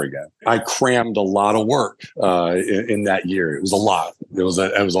all over again. I crammed a lot of work in that year. It was a lot. It was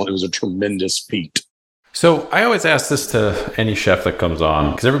a tremendous feat. So I always ask this to any chef that comes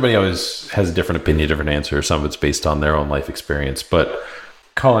on, because everybody always has a different opinion, different answer. Some of it's based on their own life experience. But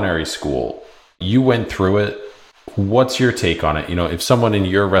culinary school, you went through it. What's your take on it? If someone in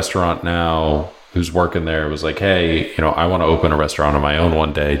your restaurant now who's working there was like, hey, I want to open a restaurant on my own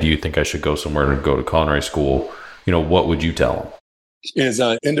one day. Do you think I should go somewhere and go to culinary school? What would you tell them? Is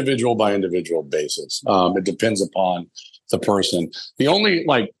an individual by individual basis. It depends upon the person. The only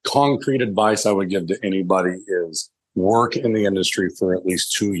concrete advice I would give to anybody is work in the industry for at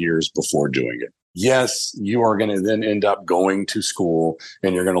least 2 years before doing it. Yes, you are going to then end up going to school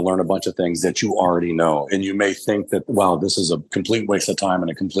and you're going to learn a bunch of things that you already know. And you may think that, wow, this is a complete waste of time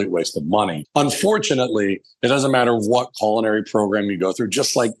and a complete waste of money. Unfortunately, it doesn't matter what culinary program you go through,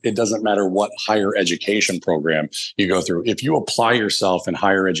 just like it doesn't matter what higher education program you go through. If you apply yourself in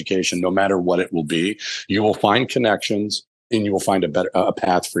higher education, no matter what it will be, you will find connections and you will find a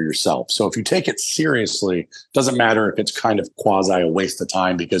path for yourself. So if you take it seriously, doesn't matter if it's kind of quasi a waste of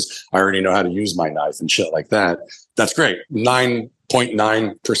time because I already know how to use my knife and shit like that. That's great.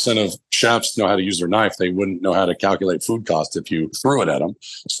 9.9% of chefs know how to use their knife. They wouldn't know how to calculate food costs if you threw it at them.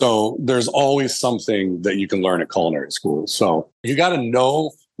 So there's always something that you can learn at culinary school. So you got to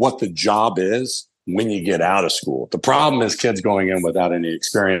know what the job is when you get out of school. The problem is kids going in without any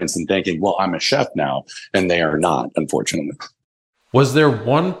experience and thinking, well, I'm a chef now, and they are not, unfortunately. Was there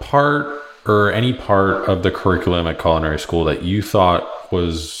one part or any part of the curriculum at culinary school that you thought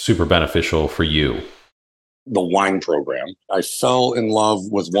was super beneficial for you? The wine program. I fell in love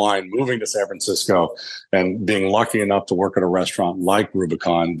with wine moving to San Francisco and being lucky enough to work at a restaurant like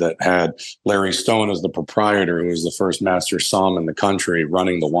Rubicon that had Larry Stone as the proprietor, who was the first master somm in the country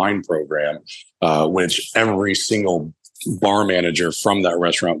running the wine program, which every single bar manager from that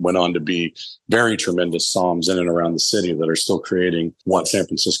restaurant went on to be very tremendous somms in and around the city that are still creating what San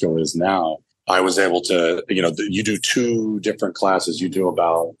Francisco is now. I was able to, you do 2 different classes. You do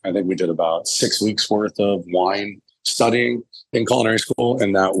I think we did about 6 weeks worth of wine studying in culinary school.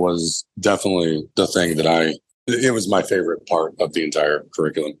 And that was definitely the thing that it was my favorite part of the entire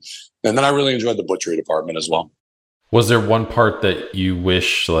curriculum. And then I really enjoyed the butchery department as well. Was there one part that you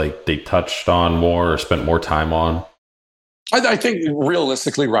wish they touched on more or spent more time on? I think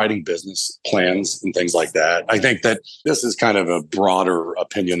realistically writing business plans and things like that. I think that this is kind of a broader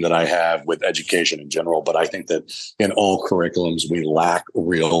opinion that I have with education in general, but I think that in all curriculums, we lack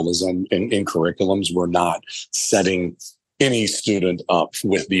realism. In curriculums, we're not setting any student up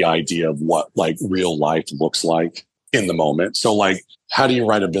with the idea of what real life looks like in the moment. So how do you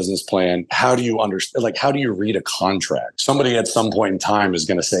write a business plan? How do you understand, how do you read a contract? Somebody at some point in time is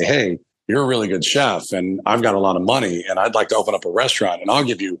going to say, hey, you're a really good chef and I've got a lot of money and I'd like to open up a restaurant and I'll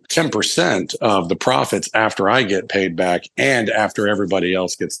give you 10% of the profits after I get paid back and after everybody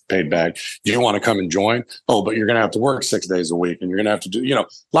else gets paid back. Do you want to come and join? Oh, but you're going to have to work 6 days a week and you're going to have to do, a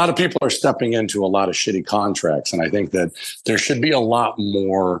lot of people are stepping into a lot of shitty contracts. And I think that there should be a lot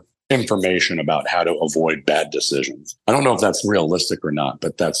more information about how to avoid bad decisions. I don't know if that's realistic or not,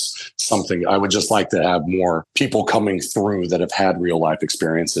 but that's something I would just like to have more people coming through that have had real life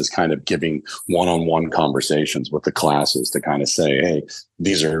experiences kind of giving one-on-one conversations with the classes to kind of say, hey,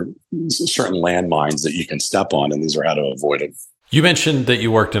 these are certain landmines that you can step on and these are how to avoid them. You mentioned that you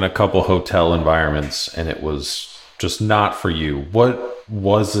worked in a couple hotel environments and it was just not for you. What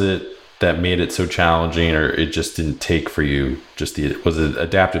was it that made it so challenging, or it just didn't take for you? Was it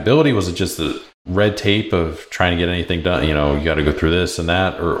adaptability? Was it just the red tape of trying to get anything done? You got to go through this and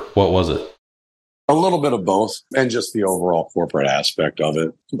that, or what was it? A little bit of both, and just the overall corporate aspect of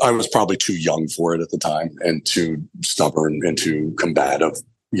it. I was probably too young for it at the time, and too stubborn and too combative.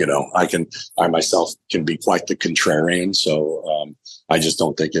 I myself can be quite the contrarian. So I just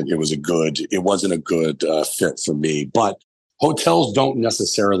don't think it wasn't a good fit for me. But hotels don't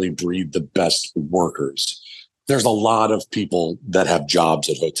necessarily breed the best workers. There's a lot of people that have jobs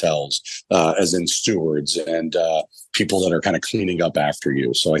at hotels, as in stewards and people that are kind of cleaning up after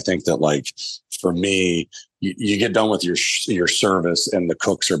you. So I think that, like, for me, you get done with your service, and the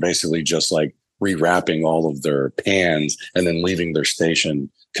cooks are basically just like rewrapping all of their pans and then leaving their station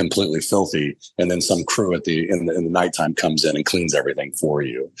completely filthy. And then some crew in the nighttime comes in and cleans everything for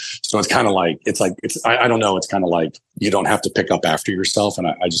you. So it's kind of like, I don't know. It's kind of like you don't have to pick up after yourself. And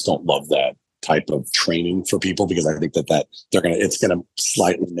I just don't love that type of training for people, because I think that it's going to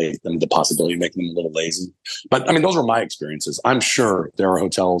slightly make them, the possibility of making them a little lazy. But I mean, those were my experiences. I'm sure there are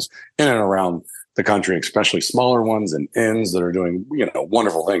hotels in and around the country, especially smaller ones and inns, that are doing,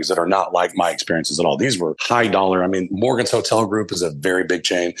 wonderful things that are not like my experiences at all. These were high dollar. I mean, Morgan's Hotel Group is a very big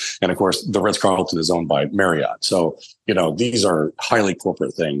chain. And of course, the Ritz-Carlton is owned by Marriott. So, these are highly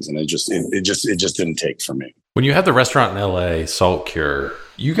corporate things. And it just didn't take for me. When you had the restaurant in LA, Salt Cure,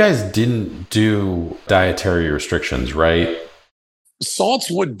 you guys didn't do dietary restrictions, right? Salts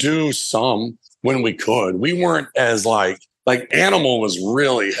would do some when we could. We weren't as like Animal was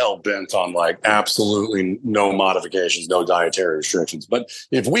really hell-bent on like absolutely no modifications, no dietary restrictions. But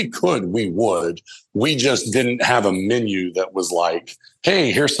if we could, we would. We just didn't have a menu that was like,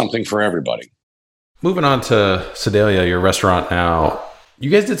 hey, here's something for everybody. Moving on to Sedalia, your restaurant now, you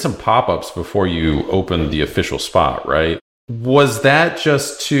guys did some pop-ups before you opened the official spot, right? Was that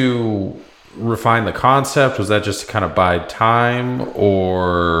just to refine the concept? Was that just to kind of bide time,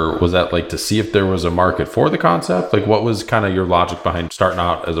 or was that like to see if there was a market for the concept? Like, what was kind of your logic behind starting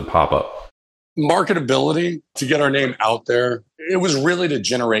out as a pop-up? Marketability, to get our name out there. It was really to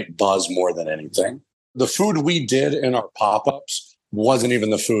generate buzz more than anything. The food we did in our pop-ups wasn't even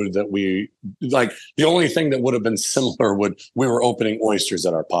the food that we like. The only thing that would have been similar we were opening oysters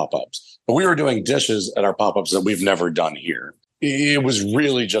at our pop-ups, but we were doing dishes at our pop-ups that we've never done here. It was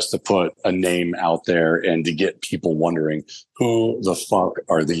really just to put a name out there and to get people wondering, who the fuck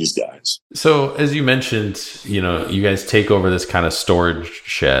are these guys? So as you mentioned, you guys take over this kind of storage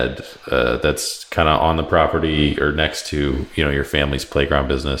shed that's kind of on the property or next to, your family's playground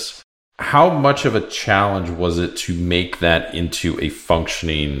business. How much of a challenge was it to make that into a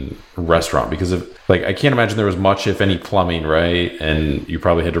functioning restaurant? Because I can't imagine there was much, if any, plumbing, right? And you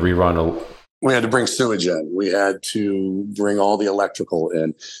probably had to rerun We had to bring sewage in. We had to bring all the electrical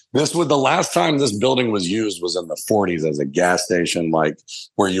in. The last time this building was used was in the 40s as a gas station, like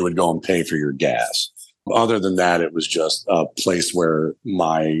where you would go and pay for your gas. Other than that, it was just a place where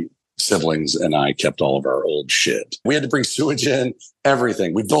my siblings and I kept all of our old shit. We had to bring sewage in,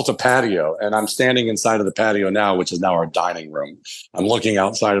 everything. We built a patio, and I'm standing inside of the patio now, which is now our dining room. I'm looking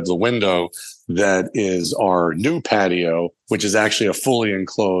outside of the window. That is our new patio, which is actually a fully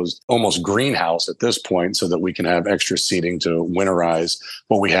enclosed, almost greenhouse at this point, so that we can have extra seating to winterize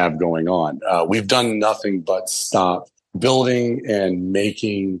what we have going on. We've done nothing but stop building and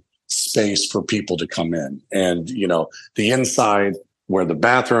making space for people to come in. And, the inside where the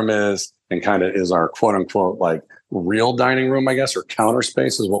bathroom is and kind of is our quote unquote, like real dining room, I guess, or counter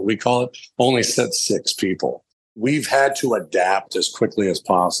space is what we call it, only sits 6 people. We've had to adapt as quickly as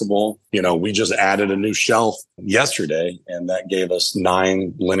possible. We just added a new shelf yesterday, and that gave us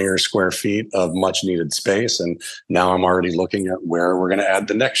 9 linear square feet of much needed space. And now I'm already looking at where we're going to add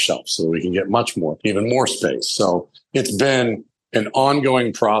the next shelf so we can get even more space. So it's been an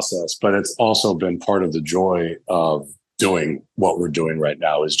ongoing process, but it's also been part of the joy of doing what we're doing right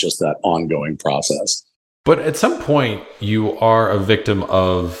now, is just that ongoing process. But at some point, you are a victim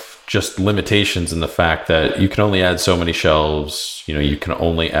of just limitations in the fact that you can only add so many shelves, you can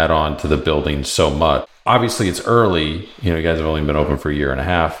only add on to the building so much. Obviously it's early, you guys have only been open for a year and a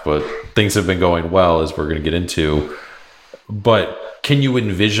half, but things have been going well, as we're going to get into. But can you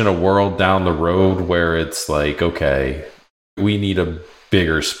envision a world down the road where it's like, okay, we need a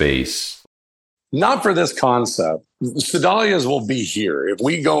bigger space? Not for this concept. Sedalia's will be here. If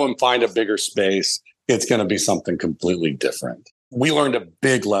we go and find a bigger space, it's going to be something completely different. We learned a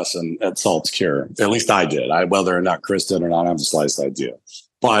big lesson at Salt's Cure. At least I did. Whether or not Chris did or not, I have the slightest idea.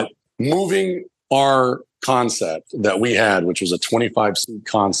 But moving our concept that we had, which was a 25-seat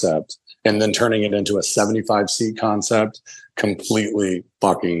concept, and then turning it into a 75-seat concept, completely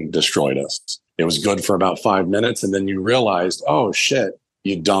fucking destroyed us. It was good for about 5 minutes. And then you realized, oh shit,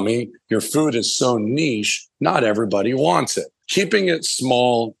 you dummy, your food is so niche, not everybody wants it. Keeping it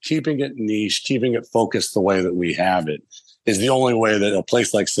small, keeping it niche, keeping it focused the way that we have it is the only way that a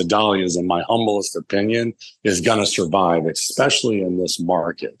place like Sedalia's, in my humblest opinion, is going to survive, especially in this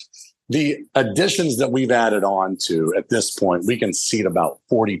market. The additions that we've added on to at this point, we can seat about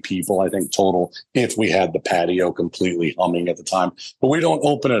 40 people, I think, total, if we had the patio completely humming at the time. But we don't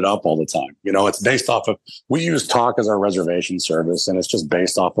open it up all the time. You know, it's based off of, we use Talk as our reservation service, and it's just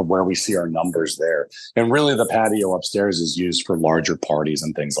based off of where we see our numbers there. And really, the patio upstairs is used for larger parties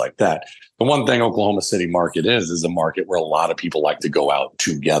and things like that. The one thing Oklahoma City market is a market where a lot of people like to go out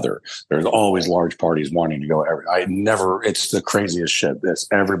together. There's always large parties wanting to go. It's the craziest shit.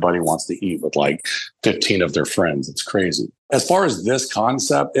 Everybody wants to eat with like 15 of their friends. It's crazy. As far as this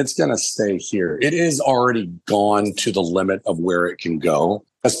concept, it's going to stay here. It is already gone to the limit of where it can go.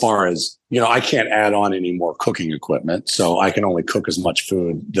 As far as, I can't add on any more cooking equipment, so I can only cook as much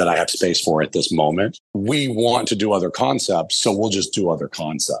food that I have space for at this moment. We want to do other concepts, so we'll just do other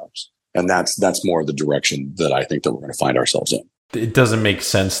concepts. And that's more the direction that I think that we're going to find ourselves in. It doesn't make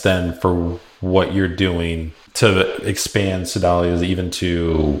sense then for what you're doing to expand Sedalia even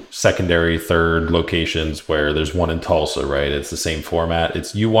to secondary, third locations where there's one in Tulsa, right? It's the same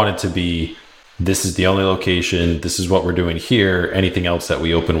format. You want it to be, this is the only location, this is what we're doing here. Anything else that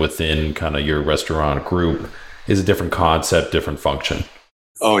we open within kind of your restaurant group is a different concept, different function.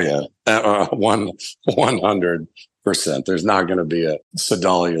 Oh, yeah. 100%. There's not going to be a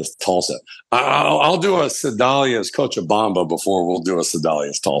Sedalia's Tulsa. I'll do a Sedalia's Cochabamba before we'll do a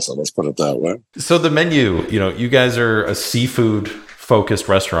Sedalia's Tulsa. Let's put it that way. So the menu, you guys are a seafood focused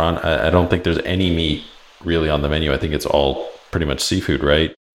restaurant. I don't think there's any meat really on the menu. I think it's all pretty much seafood,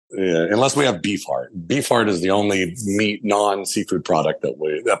 right? Yeah, unless we have beef heart. Beef heart is the only meat, non-seafood product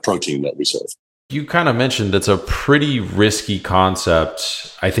that protein that we serve. You kind of mentioned it's a pretty risky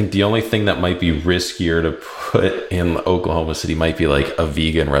concept. I think the only thing that might be riskier to put in Oklahoma City might be like a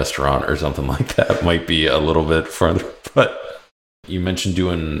vegan restaurant or something like that. Might be a little bit further. But you mentioned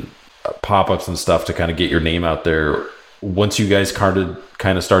doing pop-ups and stuff to kind of get your name out there. Once you guys kind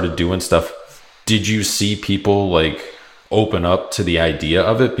of started doing stuff, did you see people like open up to the idea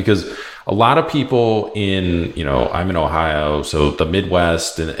of it? Because a lot of people I'm in Ohio, so the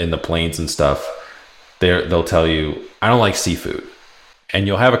Midwest and the plains and stuff, they'll tell you, I don't like seafood. And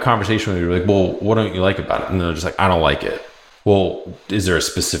you'll have a conversation where you're like, well, what don't you like about it? And they're just like, I don't like it. Well, is there a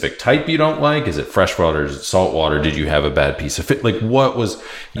specific type you don't like? Is it freshwater? Is it saltwater? Did you have a bad piece of it? Like,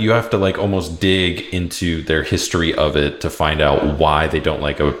 you have to like almost dig into their history of it to find out why they don't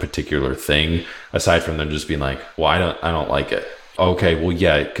like a particular thing, aside from them just being like, well, I don't like it. Okay, well,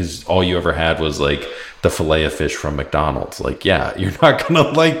 yeah, because all you ever had was like the fillet of fish from McDonald's. Like, yeah, you're not going to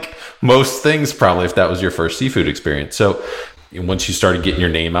like most things probably if that was your first seafood experience. So once you started getting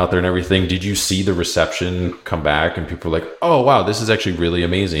your name out there and everything, did you see the reception come back and people were like, oh, wow, this is actually really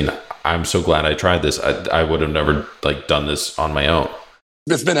amazing. I'm so glad I tried this. I would have never like done this on my own.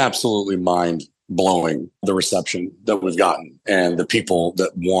 It's been absolutely mind blowing, the reception that we've gotten and the people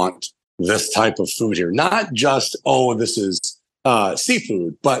that want this type of food here. Not just, oh, this is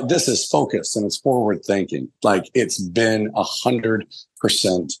seafood, but this is focused and it's forward thinking. Like, it's been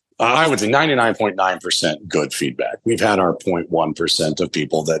 100%, I would say 99.9% good feedback. We've had our 0.1% of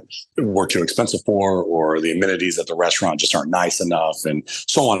people that were too expensive for, or the amenities at the restaurant just aren't nice enough, and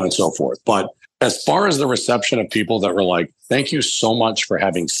so on and so forth. But as far as the reception of people that were like, thank you so much for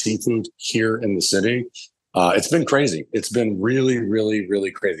having seafood here in the city, it's been crazy. It's been really, really,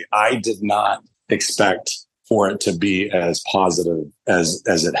 really crazy. I did not expect for it to be as positive as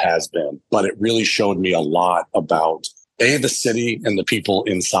it has been. But it really showed me a lot about the city and the people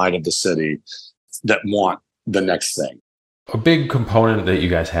inside of the city that want the next thing. A big component that you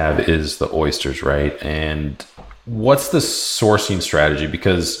guys have is the oysters, right? And what's the sourcing strategy?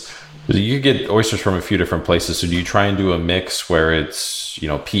 Because you get oysters from a few different places. So do you try and do a mix where it's,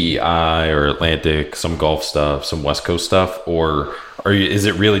 PEI or Atlantic, some Gulf stuff, some West Coast stuff, or is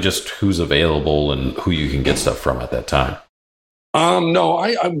it really just who's available and who you can get stuff from at that time?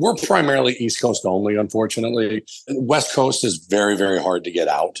 No, we're primarily East Coast only, unfortunately. West Coast is very, very hard to get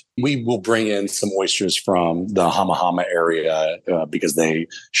out. We will bring in some oysters from the Hamahama area because they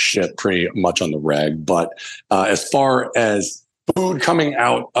ship pretty much on the reg. But as far as food coming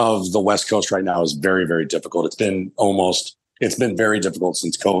out of the West Coast right now is very, very difficult. It's been very difficult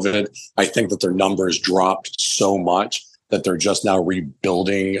since COVID. I think that their numbers dropped so much that they're just now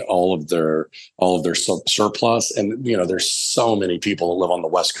rebuilding all of their surplus. And, there's so many people that live on the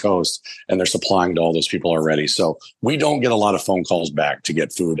West Coast and they're supplying to all those people already. So we don't get a lot of phone calls back to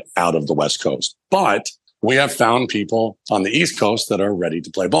get food out of the West Coast, but we have found people on the East Coast that are ready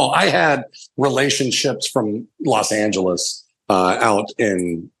to play ball. I had relationships from Los Angeles out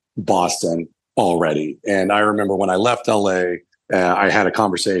in Boston already. And I remember when I left LA, I had a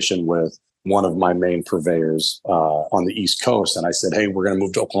conversation with one of my main purveyors on the East Coast. And I said, hey, we're going to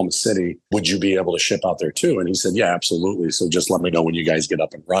move to Oklahoma City. Would you be able to ship out there too? And he said, yeah, absolutely. So just let me know when you guys get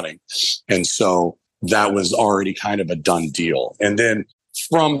up and running. And so that was already kind of a done deal. And then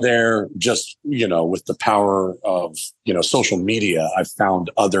from there, just, with the power of, social media, I've found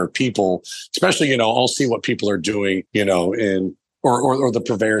other people, especially, I'll see what people are doing, or the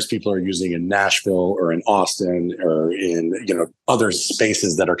purveyors people are using in Nashville or in Austin or in, other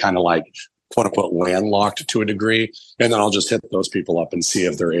spaces that are kind of like, quote unquote, landlocked to a degree. And then I'll just hit those people up and see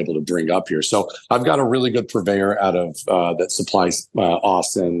if they're able to bring up here. So I've got a really good purveyor out of that supplies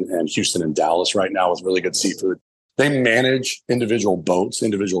Austin and Houston and Dallas right now with really good seafood. They manage individual boats,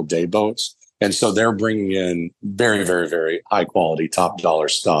 individual day boats. And so they're bringing in very, very, very high quality, top dollar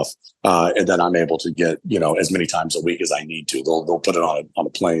stuff. And then I'm able to get, as many times a week as I need to. They'll put it on a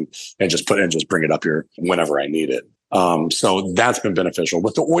plane and just bring it up here whenever I need it. So that's been beneficial.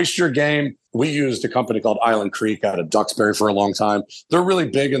 With the oyster game, we used a company called Island Creek out of Duxbury for a long time. They're really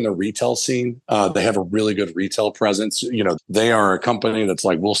big in the retail scene. They have a really good retail presence. They are a company that's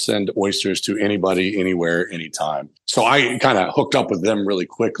like, we'll send oysters to anybody, anywhere, anytime. So I kind of hooked up with them really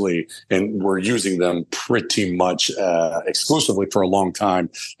quickly and we're using them pretty much exclusively for a long time.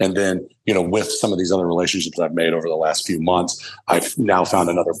 And then, with some of these other relationships I've made over the last few months, I've now found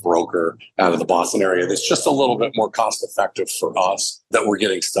another broker out of the Boston area that's just a little bit more cost effective for us that we're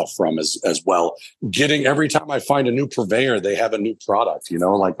getting stuff from as well. Every time I find a new purveyor, they have a new product,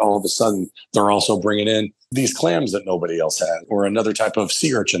 like all of a sudden they're also bringing in these clams that nobody else has or another type of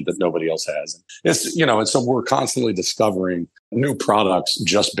sea urchin that nobody else has. It's, and so we're constantly discovering new products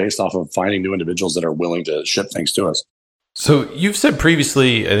just based off of finding new individuals that are willing to ship things to us. So you've said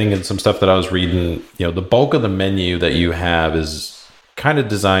previously, I think in some stuff that I was reading, the bulk of the menu that you have is kind of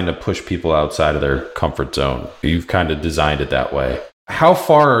designed to push people outside of their comfort zone. You've kind of designed it that way. How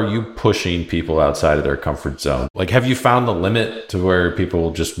far are you pushing people outside of their comfort zone? Like, have you found the limit to where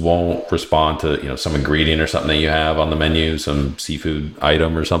people just won't respond to, some ingredient or something that you have on the menu, some seafood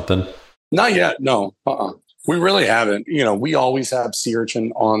item or something? Not yet. No. We really haven't. We always have sea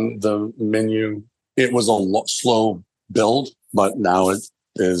urchin on the menu. It was a slow build, but now it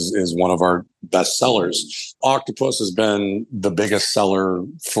is one of our best sellers. Octopus has been the biggest seller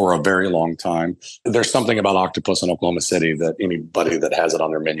for a very long time. There's something about octopus in Oklahoma City that anybody that has it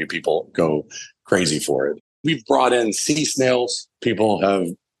on their menu, people go crazy for it. We've brought in sea snails. People have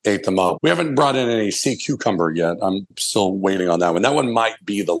ate them up. We haven't brought in any sea cucumber yet. I'm still waiting on that one. That one might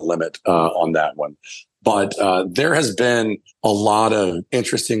be the limit on that one. But there has been a lot of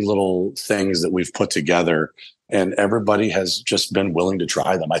interesting little things that we've put together. And everybody has just been willing to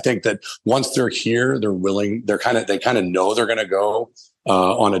try them. I think that once they're here, they're willing. They kind of know they're going to go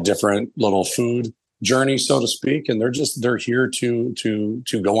on a different little food journey, so to speak, and they're here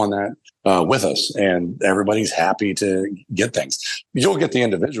to go on that with us. And everybody's happy to get things. You'll get the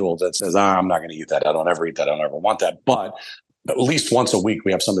individual that says, "I'm not going to eat that. I don't ever eat that. I don't ever want that." But at least once a week,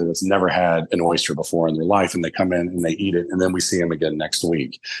 we have somebody that's never had an oyster before in their life, and they come in and they eat it, and then we see them again next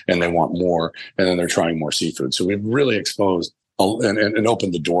week, and they want more, and then they're trying more seafood. So we've really exposed and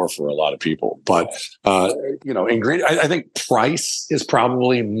opened the door for a lot of people. But ingredient, I think price is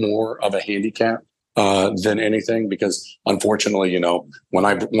probably more of a handicap than anything, because unfortunately, when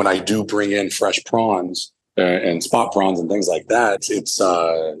I do bring in fresh prawns and spot prawns and things like that, it's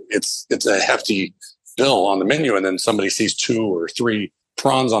a hefty bill on the menu, and then somebody sees 2 or 3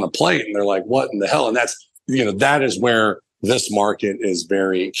 prawns on a plate and they're like, what in the hell? And that's, that is where this market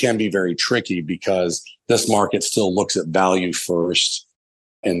can be very tricky, because this market still looks at value first.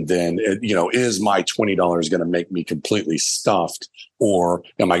 And then, is my $20 going to make me completely stuffed, or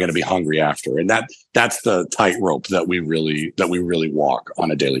am I going to be hungry after? And that's the tightrope that we really walk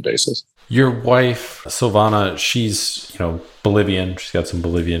on a daily basis. Your wife, Silvana, she's, Bolivian. She's got some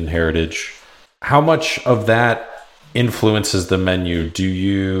Bolivian heritage. How much of that influences the menu? Do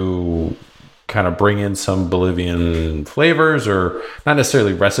you kind of bring in some Bolivian flavors, or not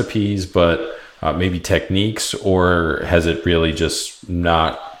necessarily recipes, but maybe techniques, or has it really just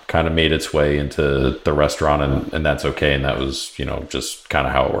not kind of made its way into the restaurant and that's okay? And that was, just kind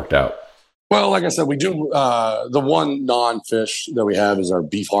of how it worked out. Well, like I said, we do, the one non-fish that we have is our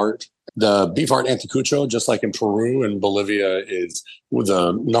beef heart. The beef heart anticucho, just like in Peru and Bolivia, is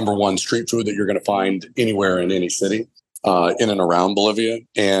the number one street food that you're going to find anywhere in any city in and around Bolivia.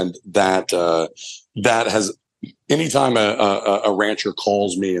 And that has, anytime a rancher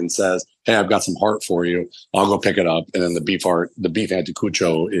calls me and says, "Hey, I've got some heart for you," I'll go pick it up. And then the beef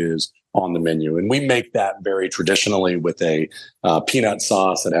anticucho is on the menu. And we make that very traditionally with a peanut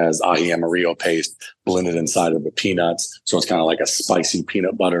sauce that has ají amarillo paste blended inside of the peanuts. So it's kind of like a spicy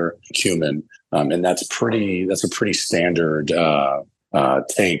peanut butter cumin. And that's a pretty standard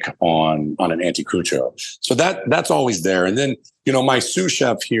take on an anticucho. So that's always there. And then, my sous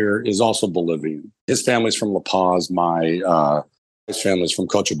chef here is also Bolivian. His family's from La Paz. My his family's from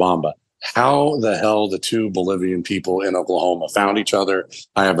Cochabamba. How the hell the two Bolivian people in Oklahoma found each other,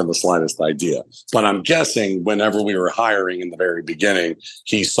 I haven't the slightest idea. But I'm guessing whenever we were hiring in the very beginning,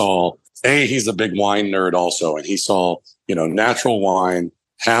 he saw, he's a big wine nerd also. And he saw, natural wine,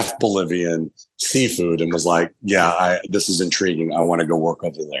 half Bolivian, seafood, and was like, yeah, this is intriguing. I want to go work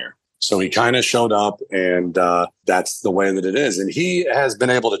over there. So he kind of showed up, and that's the way that it is. And he has been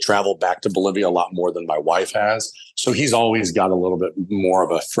able to travel back to Bolivia a lot more than my wife has. So he's always got a little bit more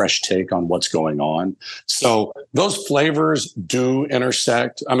of a fresh take on what's going on. So those flavors do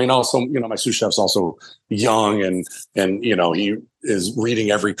intersect. I mean, also, my sous chef's also young and he is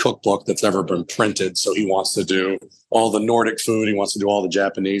reading every cookbook that's ever been printed. So he wants to do all the Nordic food. He wants to do all the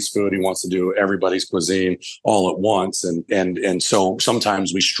Japanese food. He wants to do everybody's cuisine all at once. And so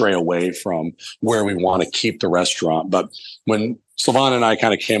sometimes we stray away from where we want to keep the restaurant. But when Sylvan and I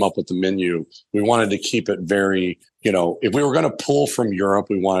kind of came up with the menu, we wanted to keep it very, if we were going to pull from Europe,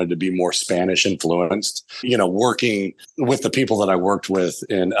 we wanted to be more Spanish influenced. Working with the people that I worked with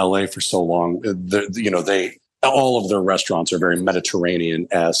in LA for so long, all of their restaurants are very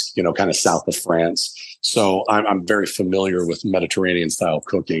Mediterranean-esque, kind of south of France. So I'm very familiar with Mediterranean style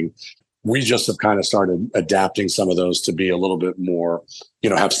cooking. We just have kind of started adapting some of those to be a little bit more,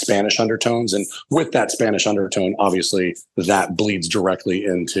 have Spanish undertones. And with that Spanish undertone, obviously that bleeds directly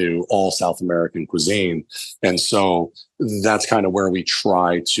into all South American cuisine. And so that's kind of where we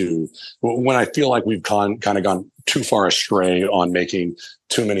try to, when I feel like we've kind of gone too far astray on making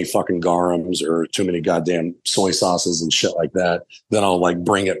too many fucking garums or too many goddamn soy sauces and shit like that, then I'll like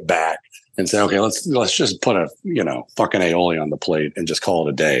bring it back and say, okay, let's just put a, fucking aioli on the plate and just call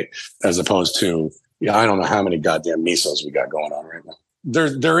it a day, as opposed to, I don't know how many goddamn misos we got going on right now.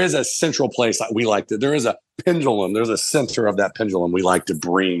 There is a central place that we like to, there is a pendulum, there's a center of that pendulum we like to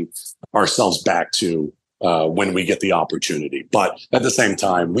bring ourselves back to when we get the opportunity. But at the same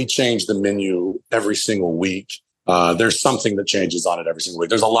time, we change the menu every single week. There's something that changes on it every single week.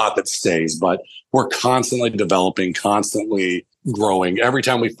 There's a lot that stays, but we're constantly developing, constantly growing. Every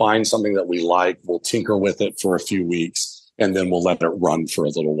time we find something that we like, we'll tinker with it for a few weeks, and then we'll let it run for a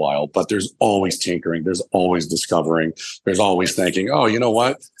little while. But there's always tinkering. There's always discovering. There's always thinking, oh, you know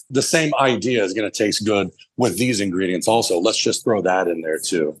what? The same idea is going to taste good with these ingredients also. Let's just throw that in there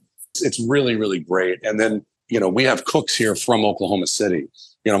too. It's really, really great. And then, we have cooks here from Oklahoma City.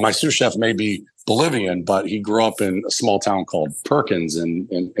 My sous chef may be Bolivian, but he grew up in a small town called Perkins and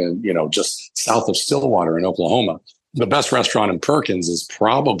just south of Stillwater in Oklahoma. The best restaurant in Perkins is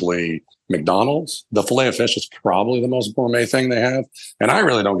probably McDonald's. The filet of fish is probably the most gourmet thing they have. And I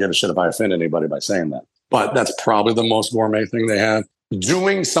really don't give a shit if I offend anybody by saying that, but that's probably the most gourmet thing they have.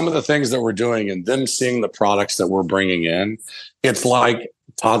 Doing some of the things that we're doing and them seeing the products that we're bringing in, it's like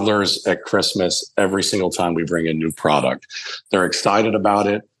toddlers at Christmas every single time we bring a new product. They're excited about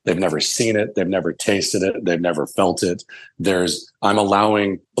it. They've never seen it. They've never tasted it. They've never felt it. I'm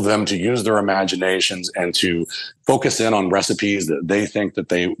allowing them to use their imaginations and to focus in on recipes that they think that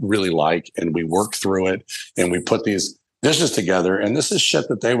they really like. And we work through it and we put these dishes together. And this is shit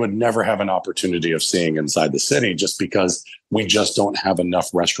that they would never have an opportunity of seeing inside the city, just because we just don't have enough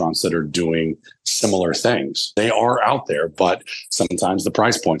restaurants that are doing similar things. They are out there, but sometimes the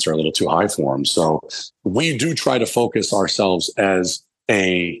price points are a little too high for them. So we do try to focus ourselves as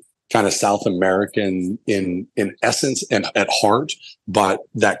a kind of South American in essence and at heart, but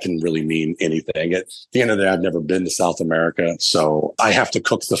that can really mean anything. At the end of the day, I've never been to South America, so I have to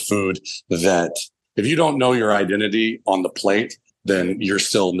cook the food that, if you don't know your identity on the plate, then you're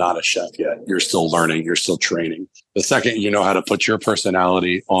still not a chef yet. You're still learning. You're still training. The second you know how to put your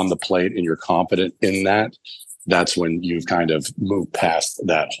personality on the plate and you're competent in that, that's when you've kind of moved past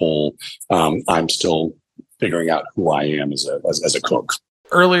that whole, I'm still figuring out who I am as a cook.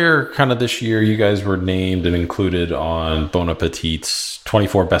 Earlier kind of this year, you guys were named and included on Bon Appetit's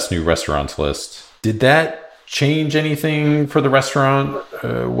 24 Best New Restaurants list. Did that change anything for the restaurant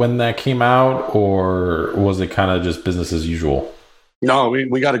when that came out, or was it kind of just business as usual? No,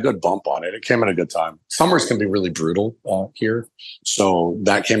 we got a good bump on it. It came at a good time. Summers can be really brutal here. So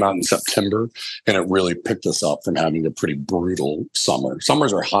that came out in September, and it really picked us up from having a pretty brutal summer.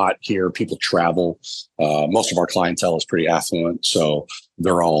 Summers are hot here. People travel. Most of our clientele is pretty affluent. So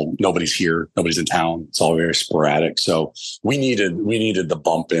nobody's here. Nobody's in town. It's all very sporadic. So we needed the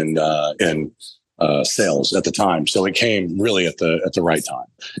bump in sales at the time. So it came really at the right time.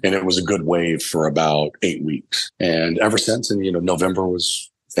 And it was a good wave for about 8 weeks. And ever since, and November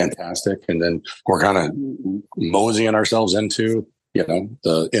was fantastic. And then we're kind of moseying ourselves into,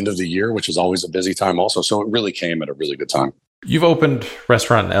 the end of the year, which is always a busy time also. So it really came at a really good time. You've opened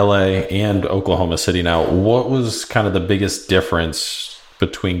restaurant in LA and Oklahoma City now. What was kind of the biggest difference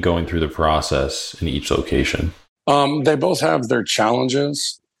between going through the process in each location? They both have their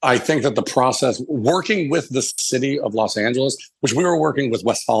challenges. I think that the process, working with the city of Los Angeles, which we were working with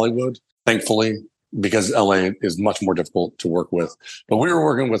West Hollywood, thankfully, because LA is much more difficult to work with. But we were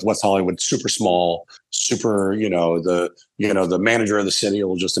working with West Hollywood, super small, super, the manager of the city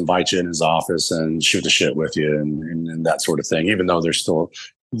will just invite you in his office and shoot the shit with you and that sort of thing, even though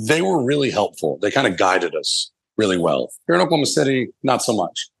they were really helpful. They kind of guided us really well. Here in Oklahoma City, not so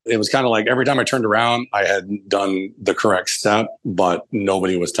much. It was kind of like every time I turned around, I had done the correct step, but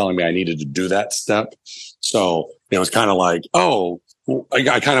nobody was telling me I needed to do that step. So it was kind of like,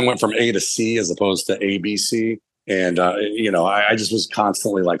 I kind of went from A to C as opposed to A, B, C. And, I just was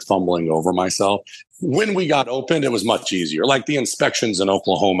constantly like fumbling over myself. When we got opened, it was much easier. Like the inspections in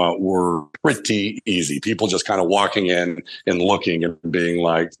Oklahoma were pretty easy. People just kind of walking in and looking and being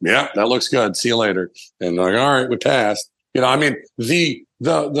like, yeah, that looks good. See you later. And like, all right, we passed. We have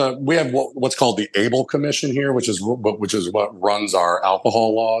what's called the Able Commission here, which is what runs our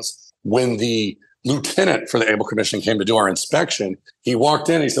alcohol laws. When the lieutenant for the Able Commission came to do our inspection, he walked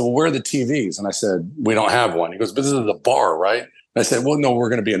in and he said, well, where are the TVs? And I said, we don't have one. He goes, but this is the bar, right? And I said, well, no, we're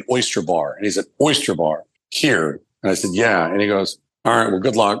going to be an Oyster bar. And he said, Oyster bar here. And I said, yeah. And he goes, all right, well,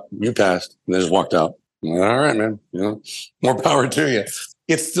 good luck. You passed. And they just walked out. All right, man. More power to you.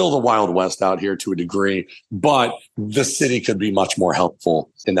 It's still the Wild West out here to a degree, but the city could be much more helpful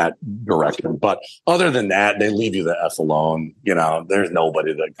in that direction. But other than that, they leave you the F alone. There's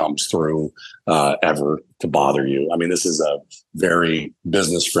nobody that comes through ever to bother you. I mean, this is a very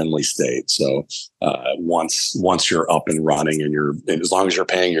business friendly state. So once you're up and running and as long as you're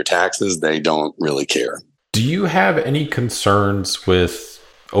paying your taxes, they don't really care. Do you have any concerns with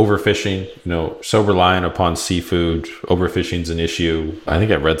overfishing, so reliant upon seafood? Overfishing is an issue. I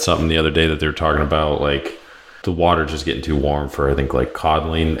think I read something the other day that they're talking about like the water just getting too warm for, I think, like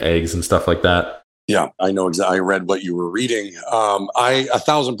codling eggs and stuff like that. Yeah, I know exactly. I read what you were reading. I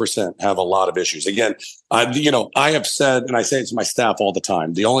 1,000% have a lot of issues. Again, I have said, and I say it to my staff all the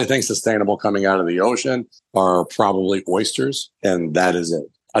time, the only thing sustainable coming out of the ocean are probably oysters, and that is it.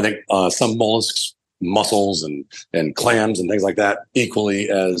 I think some mollusks, mussels and clams and things like that equally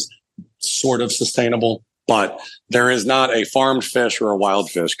as sort of sustainable, but there is not a farmed fish or a wild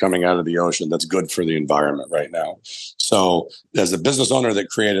fish coming out of the ocean that's good for the environment right now. So as a business owner that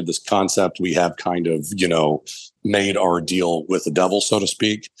created this concept, we have kind of, made our deal with the devil, so to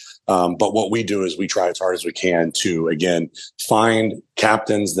speak. But what we do is we try as hard as we can to, again, find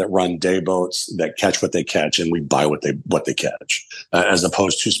captains that run day boats that catch what they catch, and we buy what they catch, as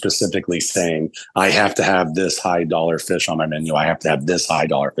opposed to specifically saying, I have to have this high dollar fish on my menu. I have to have this high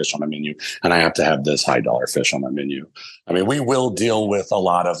dollar fish on my menu, and I have to have this high dollar fish on my menu. I mean, we will deal with a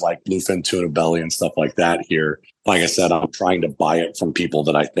lot of like bluefin tuna belly and stuff like that here. Like I said, I'm trying to buy it from people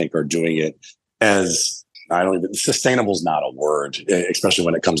that I think are doing it as sustainable is not a word, especially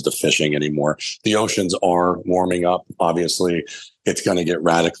when it comes to fishing anymore. The oceans are warming up. Obviously, it's going to get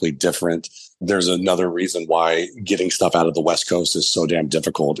radically different. There's another reason why getting stuff out of the West Coast is so damn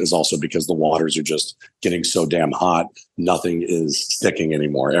difficult, is also because the waters are just getting so damn hot. Nothing is sticking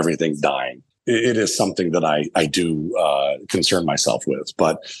anymore. Everything's dying. It is something that I do concern myself with.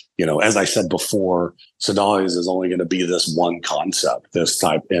 But, as I said before, Sedalia is only going to be this one concept, this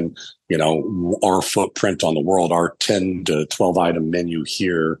type. And, our footprint on the world, our 10 to 12 item menu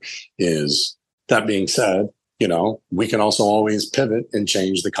here is, that being said, we can also always pivot and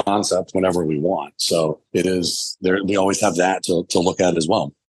change the concept whenever we want. So it is there. We always have that to look at as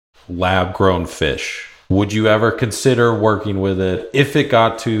well. Lab grown fish. Would you ever consider working with it if it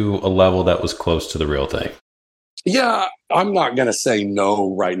got to a level that was close to the real thing? Yeah, I'm not going to say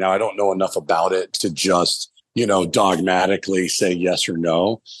no right now. I don't know enough about it to just, dogmatically say yes or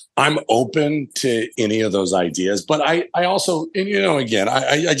no. I'm open to any of those ideas, but I also, again,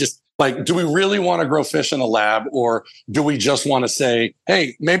 I just like, do we really want to grow fish in a lab, or do we just want to say,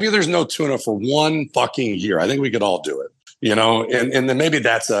 hey, maybe there's no tuna for one fucking year? I think we could all do it. and then maybe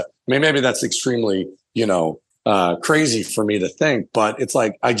that's extremely, crazy for me to think, but it's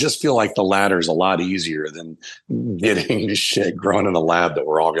like, I just feel like the latter is a lot easier than getting shit grown in a lab that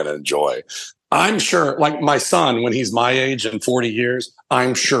we're all going to enjoy. I'm sure, like my son, when he's my age in 40 years,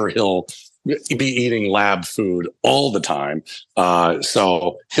 I'm sure he'll be eating lab food all the time.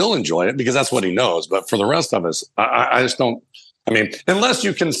 So he'll enjoy it because that's what he knows. But for the rest of us, I just don't. I mean, unless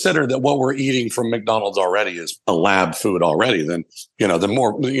you consider that what we're eating from McDonald's already is a lab food already, then, the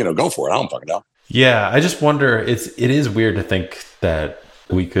more, go for it. I don't fucking know. Yeah, I just wonder, it is weird to think that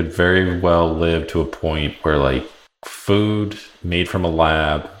we could very well live to a point where like food made from a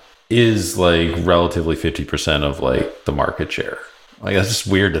lab is like relatively 50% of like the market share. Like that's just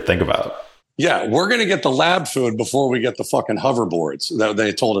weird to think about. Yeah, we're going to get the lab food before we get the fucking hoverboards that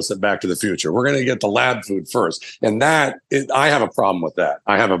they told us at Back to the Future. We're going to get the lab food first. And I have a problem with that.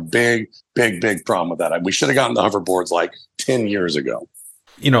 I have a big, big, big problem with that. We should have gotten the hoverboards like 10 years ago.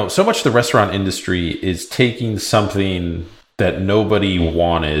 So much of the restaurant industry is taking something that nobody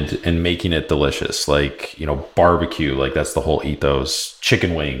wanted and making it delicious. Like, barbecue, like that's the whole ethos.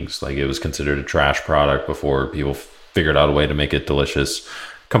 Chicken wings, like it was considered a trash product before people figured out a way to make it delicious.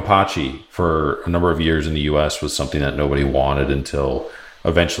 Kampachi for a number of years in the US was something that nobody wanted until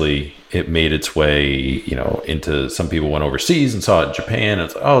eventually it made its way, into some people went overseas and saw it in Japan. And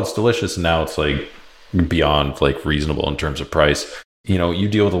it's like, oh, it's delicious. And now it's like beyond like reasonable in terms of price. You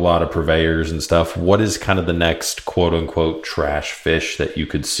deal with a lot of purveyors and stuff. What is kind of the next quote unquote trash fish that you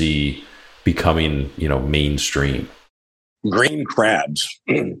could see becoming, mainstream? Green crabs.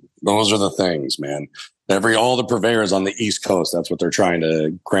 Those are the things, man. All the purveyors on the East Coast, that's what they're trying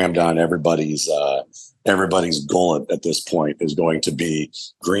to cram down everybody's gullet at this point is going to be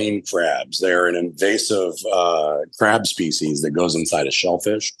green crabs. They're an invasive crab species that goes inside a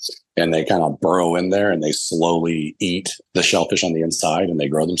shellfish, and they kind of burrow in there and they slowly eat the shellfish on the inside, and they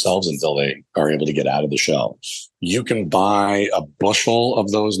grow themselves until they are able to get out of the shell. You can buy a bushel of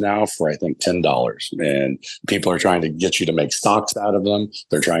those now for, I think, $10. And people are trying to get you to make stocks out of them.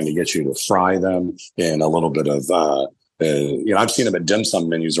 They're trying to get you to fry them in a little bit of, I've seen them at dim sum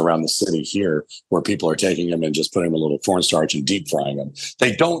menus around the city here where people are taking them and just putting them in a little cornstarch and deep frying them.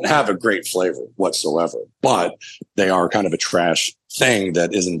 They don't have a great flavor whatsoever, but they are kind of a trash thing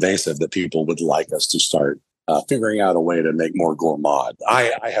that is invasive that people would like us to start figuring out a way to make more gourmand.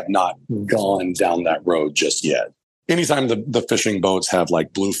 I have not gone down that road just yet. Anytime the fishing boats have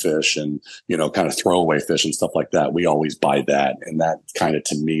like bluefish and, kind of throwaway fish and stuff like that, we always buy that. And that kind of,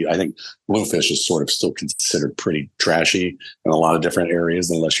 to me, I think bluefish is sort of still considered pretty trashy in a lot of different areas,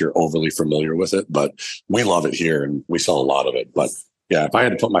 unless you're overly familiar with it. But we love it here and we sell a lot of it. But yeah, if I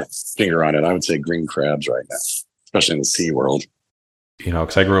had to put my finger on it, I would say green crabs right now, especially in the sea world.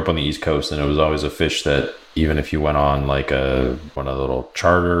 Because I grew up on the East Coast and it was always a fish that even if you went on like one of the little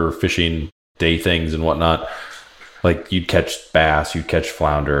charter fishing day things and whatnot, like you'd catch bass, you'd catch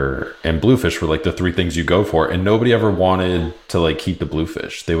flounder, and bluefish were like the three things you go for. And nobody ever wanted to like keep the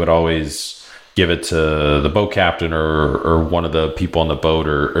bluefish. They would always give it to the boat captain or one of the people on the boat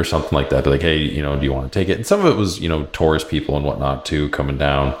or something like that. Be like, hey, do you want to take it? And some of it was, tourist people and whatnot too, coming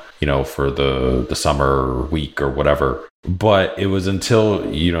down, for the summer week or whatever. But it was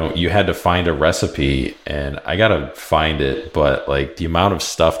until, you had to find a recipe, and I got to find it. But like the amount of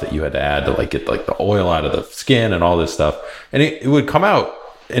stuff that you had to add to like get like the oil out of the skin and all this stuff, and it would come out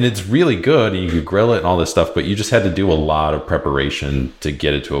and it's really good and you could grill it and all this stuff, but you just had to do a lot of preparation to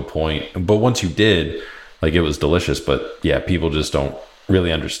get it to a point. But once you did, like it was delicious. But yeah, people just don't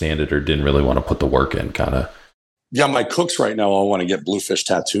really understand it or didn't really want to put the work in kind of. Yeah, my cooks right now all want to get bluefish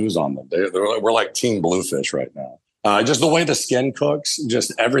tattoos on them. We're like team bluefish right now. Just the way the skin cooks,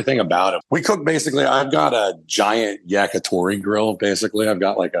 just everything about it. We cook basically, I've got a giant yakitori grill. Basically, I've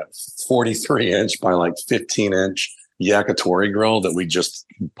got like a 43 inch by like 15 inch yakitori grill that we just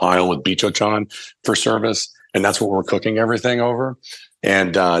pile with bichochan for service. And that's what we're cooking everything over.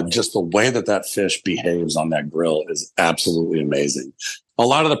 And just the way that fish behaves on that grill is absolutely amazing. A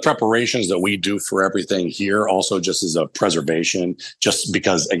lot of the preparations that we do for everything here also just as a preservation, just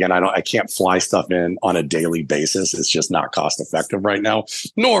because, again, I can't fly stuff in on a daily basis. It's just not cost effective right now,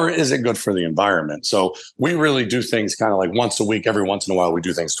 nor is it good for the environment. So we really do things kind of like once a week. Every once in a while, we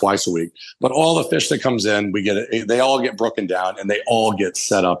do things twice a week. But all the fish that comes in, they all get broken down and they all get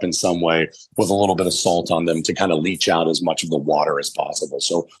set up in some way with a little bit of salt on them to kind of leach out as much of the water as possible.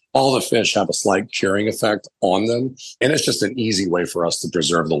 So all the fish have a slight curing effect on them. And it's just an easy way for us to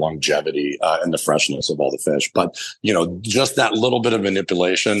preserve the longevity and the freshness of all the fish. But, just that little bit of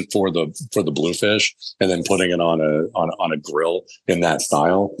manipulation for the bluefish and then putting it on a grill in that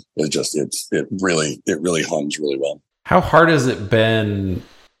style is just, it really hums really well. How hard has it been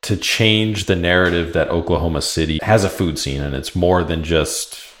to change the narrative that Oklahoma City has a food scene and it's more than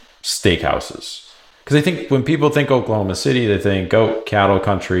just steakhouses? Because I think when people think Oklahoma City, they think goat, cattle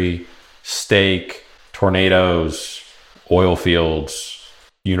country, steak, tornadoes, oil fields,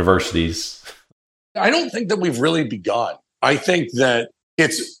 universities. I don't think that we've really begun. I think that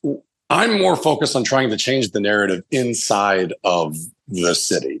I'm more focused on trying to change the narrative inside of the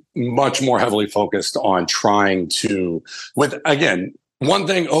city, much more heavily focused on trying to, again, one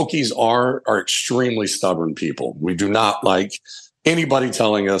thing Okies are extremely stubborn people. We do not like anybody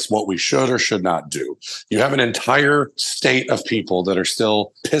telling us what we should or should not do. You have an entire state of people that are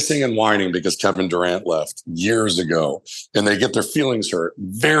still pissing and whining because Kevin Durant left years ago, and they get their feelings hurt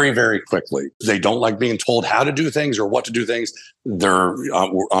very, very quickly. They don't like being told how to do things or what to do things.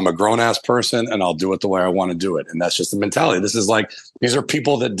 I'm a grown-ass person, and I'll do it the way I want to do it. And that's just the mentality. These are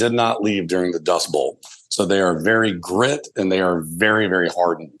people that did not leave during the Dust Bowl. So they are very grit, and they are very, very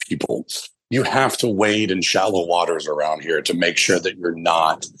hardened people. You have to wade in shallow waters around here to make sure that you're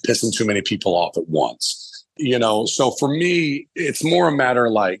not pissing too many people off at once. So for me, it's more a matter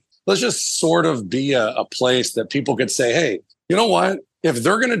let's just sort of be a place that people could say, hey, you know what? If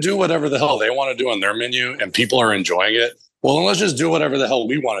they're going to do whatever the hell they want to do on their menu and people are enjoying it, well, then let's just do whatever the hell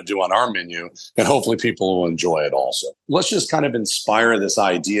we want to do on our menu, and hopefully people will enjoy it also. Let's just kind of inspire this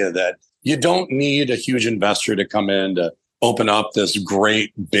idea that you don't need a huge investor to come in to open up this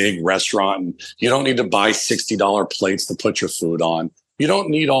great big restaurant. And you don't need to buy $60 plates to put your food on. You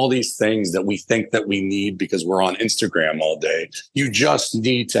don't need all these things that we think that we need because we're on Instagram all day. You just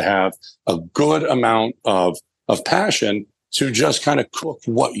need to have a good amount of passion to just kind of cook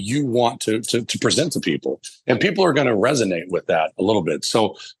what you want to present to people. And people are going to resonate with that a little bit.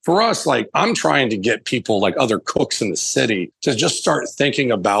 So for us, I'm trying to get people like other cooks in the city to just start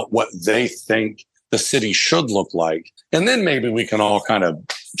thinking about what they think the city should look like. And then maybe we can all kind of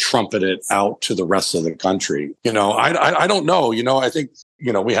trumpet it out to the rest of the country. I don't know. I think,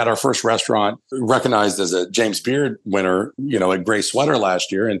 we had our first restaurant recognized as a James Beard winner, at Gray Sweater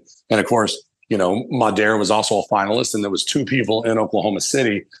last year. And of course, Madère was also a finalist, and there was 2 people in Oklahoma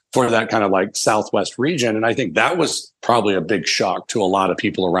City for that kind of Southwest region. And I think that was probably a big shock to a lot of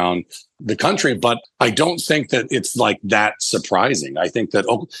people around the country. But I don't think that it's that surprising. I think that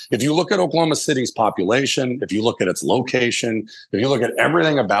if you look at Oklahoma City's population, if you look at its location, if you look at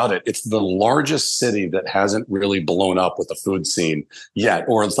everything about it, it's the largest city that hasn't really blown up with the food scene yet.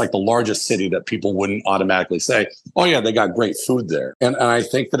 Or it's the largest city that people wouldn't automatically say, oh yeah, they got great food there. And I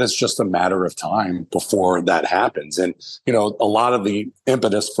think that it's just a matter of time before that happens. And, a lot of the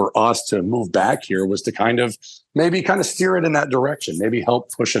impetus for us to move back here was to maybe steer it in that direction, maybe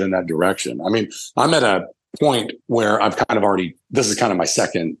help push it in that direction. I mean, I'm at a point where I've this is kind of my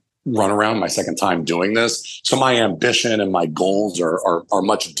second run around, my second time doing this. So my ambition and my goals are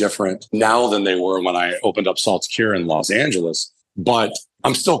much different now than they were when I opened up Salt's Cure in Los Angeles. But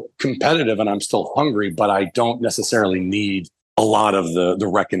I'm still competitive and I'm still hungry, but I don't necessarily need a lot of the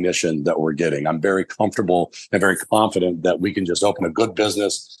recognition that we're getting. I'm very comfortable and very confident that we can just open a good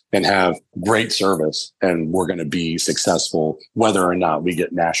business and have great service, and we're going to be successful whether or not we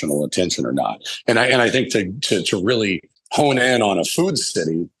get national attention or not. And I think to really hone in on a food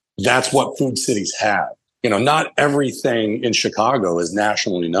city, that's what food cities have. Not everything in Chicago is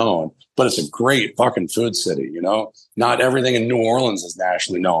nationally known, but it's a great fucking food city. Not everything in New Orleans is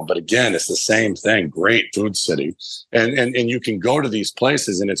nationally known, but again, it's the same thing. Great food city. And you can go to these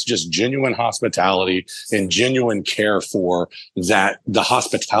places and it's just genuine hospitality and genuine care for the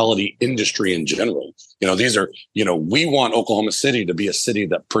hospitality industry in general. These are, we want Oklahoma City to be a city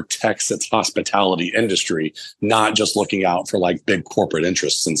that protects its hospitality industry, not just looking out for big corporate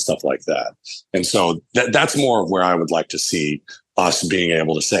interests and stuff like that. And so that's more of where I would like to see us being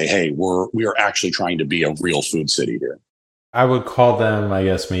able to say, hey, we are actually trying to be a real food city here. I would call them, I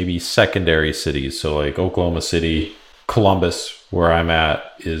guess, maybe secondary cities. So Oklahoma City, Columbus, where I'm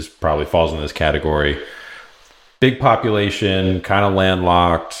at, probably falls in this category. Big population, kind of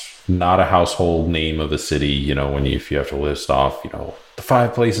landlocked, not a household name of a city. If you have to list off, the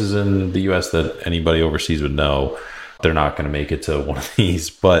 5 places in the U.S. that anybody overseas would know, they're not going to make it to one of these.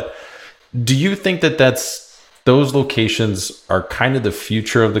 But do you think that those locations are kind of the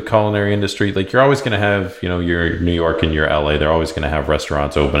future of the culinary industry? You're always going to have, your New York and your LA, they're always going to have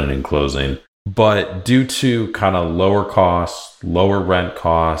restaurants opening and closing. But due to kind of lower costs, lower rent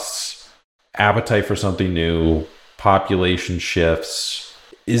costs, appetite for something new, population shifts,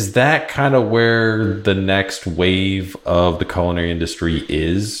 is that kind of where the next wave of the culinary industry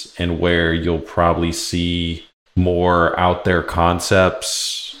is, and where you'll probably see more out there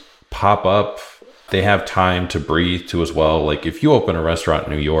concepts pop up? they have time to breathe too as well. Like if you open a restaurant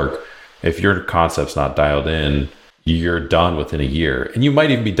in New York, if your concept's not dialed in, you're done within a year. And you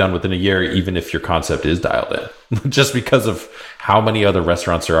might even be done within a year, even if your concept is dialed in, just because of how many other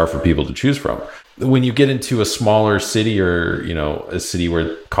restaurants there are for people to choose from. When you get into a smaller city or, a city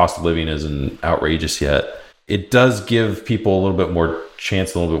where cost of living isn't outrageous yet, it does give people a little bit more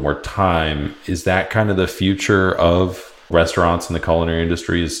chance, a little bit more time. Is that kind of the future of restaurants in the culinary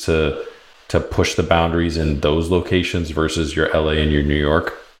industry, is to push the boundaries in those locations versus your LA and your New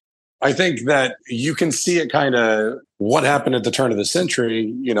York? I think that you can see it kind of what happened at the turn of the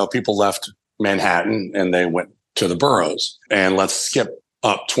century. People left Manhattan and they went to the boroughs. And let's skip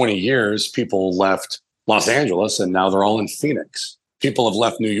up 20 years. People left Los Angeles and now they're all in Phoenix. People have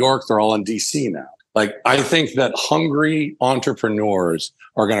left New York. They're all in DC now. Like, I think that hungry entrepreneurs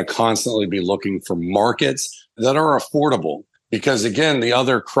are going to constantly be looking for markets that are affordable. Because again, the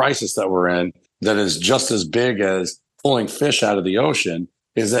other crisis that we're in that is just as big as pulling fish out of the ocean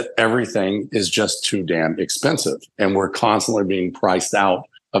is that everything is just too damn expensive. And we're constantly being priced out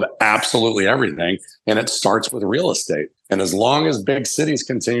of absolutely everything. And it starts with real estate. And as long as big cities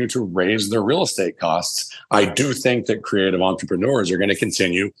continue to raise their real estate costs, I do think that creative entrepreneurs are going to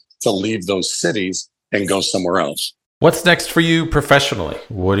continue to leave those cities and go somewhere else. What's next for you professionally?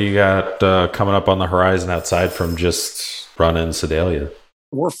 What do you got coming up on the horizon outside from just running Sedalia?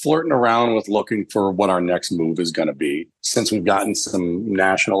 We're flirting around with looking for what our next move is going to be. Since we've gotten some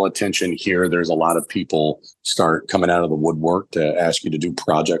national attention here, there's a lot of people start coming out of the woodwork to ask you to do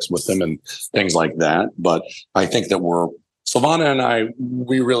projects with them and things like that. But I think that Silvana and I,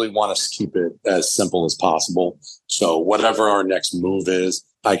 we really want to keep it as simple as possible. So whatever our next move is,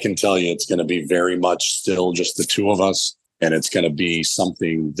 I can tell you it's going to be very much still just the two of us. And it's going to be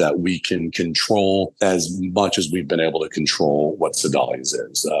something that we can control as much as we've been able to control what Sedalia's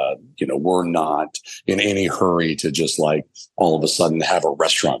is. We're not in any hurry to just like all of a sudden have a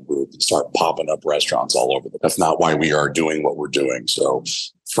restaurant group and start popping up restaurants all over. That's not why we are doing what we're doing. So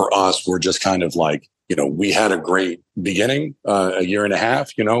for us, we're just kind of like, we had a great beginning, a year and a half,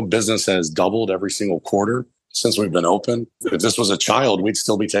 business has doubled every single quarter since we've been open. If this was a child, we'd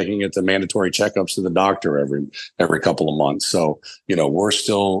still be taking it to mandatory checkups to the doctor every couple of months. So, we're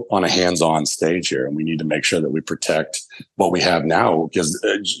still on a hands-on stage here, and we need to make sure that we protect what we have now, because,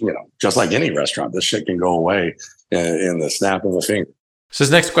 just like any restaurant, this shit can go away in the snap of a finger. So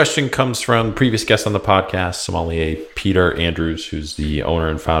his next question comes from previous guest on the podcast, sommelier Peter Andrews, who's the owner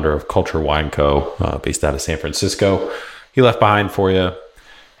and founder of Culture Wine Co., based out of San Francisco. He left behind for you.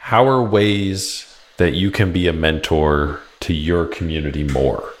 How are ways that you can be a mentor to your community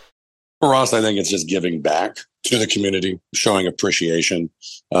more? For us, I think it's just giving back to the community, showing appreciation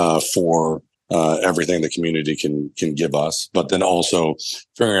for everything the community can give us, but then also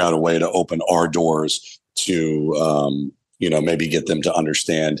figuring out a way to open our doors to, maybe get them to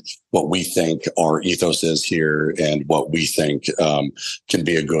understand what we think our ethos is here and what we think can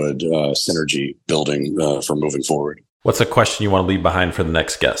be a good synergy building for moving forward. What's a question you want to leave behind for the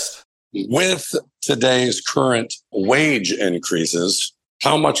next guest? With today's current wage increases,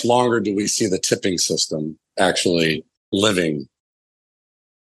 how much longer do we see the tipping system actually living?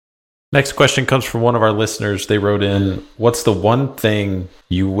 Next question comes from one of our listeners. They wrote in, what's the one thing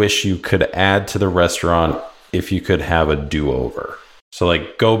you wish you could add to the restaurant if you could have a do-over? So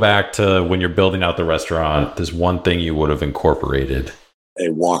like go back to when you're building out the restaurant, there's one thing you would have incorporated. A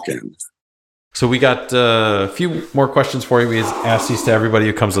walk-in. So we got a few more questions for you. We ask these to everybody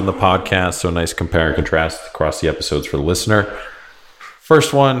who comes on the podcast. So a nice compare and contrast across the episodes for the listener.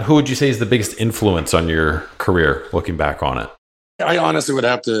 First one, who would you say is the biggest influence on your career looking back on it? I honestly would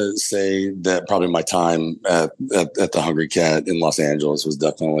have to say that probably my time at the Hungry Cat in Los Angeles was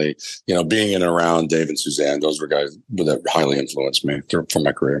definitely, being in and around Dave and Suzanne. Those were guys that highly influenced me for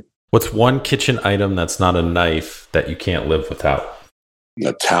my career. What's one kitchen item that's not a knife that you can't live without?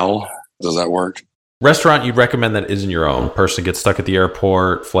 A towel. Does that work? Restaurant you'd recommend that isn't your own. Person gets stuck at the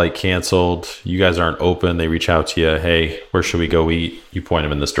airport, flight canceled. You guys aren't open. They reach out to you. Hey, where should we go eat? You point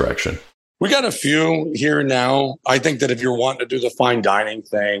them in this direction. We got a few here now. I think that if you're wanting to do the fine dining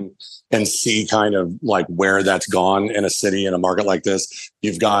thing and see kind of like where that's gone in a city, in a market like this,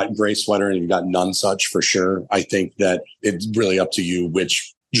 you've got Gray Sweater and you've got None Such for sure. I think that it's really up to you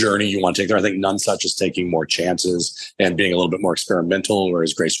which journey you want to take there. I think None Such is taking more chances and being a little bit more experimental,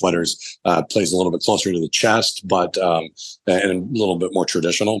 whereas Gray Sweaters plays a little bit closer to the chest, but and a little bit more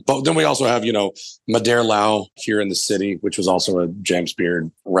traditional. But then we also have, Madère Lau here in the city, which was also a James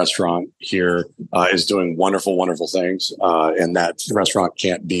Beard restaurant here, is doing wonderful, wonderful things. And that restaurant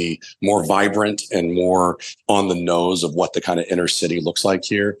can't be more vibrant and more on the nose of what the kind of inner city looks like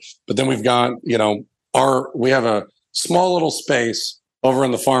here. But then we've got, we have a small little space over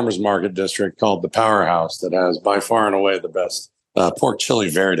in the farmers market district called the Powerhouse that has by far and away the best pork chili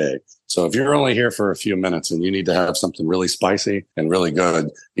verde. So if you're only here for a few minutes and you need to have something really spicy and really good,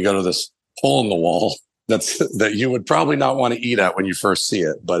 you go to this hole in the wall that you would probably not want to eat at when you first see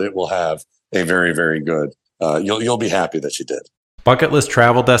it, but it will have a very, very good. You'll be happy that you did. Bucket list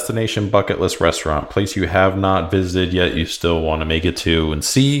travel destination, bucket list restaurant, place you have not visited yet, you still want to make it to and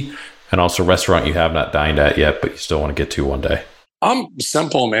see, and also restaurant you have not dined at yet, but you still want to get to one day. I'm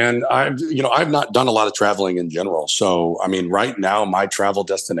simple, man. I've not done a lot of traveling in general. So, right now, my travel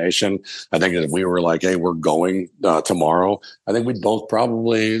destination, I think if we were like, hey, we're going tomorrow, I think we'd both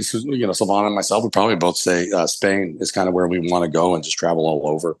probably, Silvana and myself would probably both say Spain is kind of where we want to go and just travel all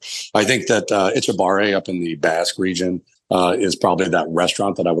over. I think that Ichabarre up in the Basque region is probably that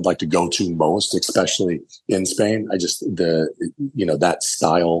restaurant that I would like to go to most, especially in Spain. I just, that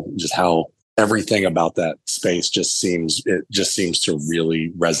style, just how everything about that space just seems to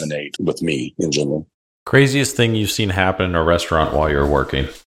really resonate with me in general. Craziest thing you've seen happen in a restaurant while you're working?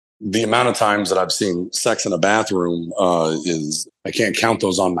 The amount of times that I've seen sex in a bathroom is, I can't count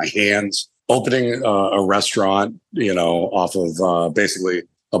those on my hands. Opening a restaurant, off of basically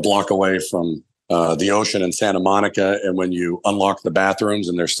a block away from the ocean in Santa Monica. And when you unlock the bathrooms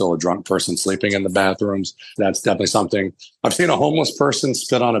and there's still a drunk person sleeping in the bathrooms, that's definitely something. I've seen a homeless person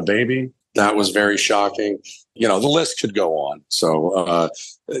spit on a baby. That was very shocking. The list could go on. So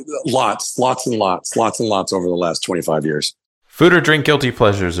lots and lots over the last 25 years. Food or drink guilty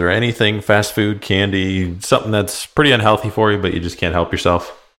pleasures, or anything, fast food, candy, something that's pretty unhealthy for you, but you just can't help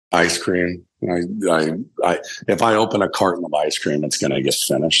yourself? Ice cream. If I open a carton of ice cream, it's going to get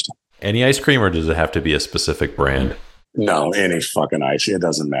finished. Any ice cream, or does it have to be a specific brand? No, any fucking ice. It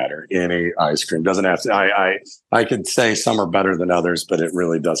doesn't matter. Any ice cream doesn't have to. I could say some are better than others, but it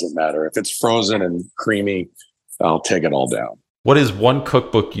really doesn't matter. If it's frozen and creamy, I'll take it all down. What is one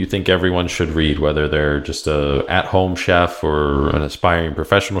cookbook you think everyone should read, whether they're just a at-home chef or an aspiring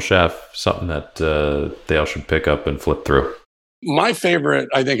professional chef, something that they all should pick up and flip through? My favorite,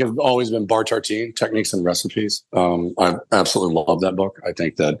 I think, have always been Bar Tartine, Techniques and Recipes. I absolutely love that book. I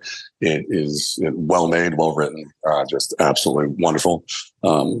think that it is well made, well written, just absolutely wonderful.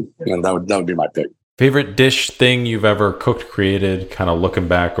 And that would be my pick. Favorite dish thing you've ever cooked, created, kind of looking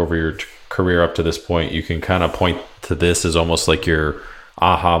back over your career up to this point, you can kind of point to this as almost like your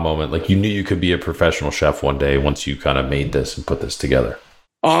aha moment. Like you knew you could be a professional chef one day once you kind of made this and put this together.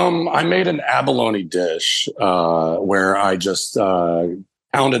 I made an abalone dish where I just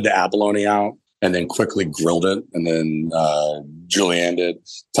pounded the abalone out and then quickly grilled it and then julienned it,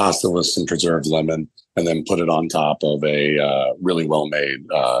 tossed it with some preserved lemon, and then put it on top of a really well-made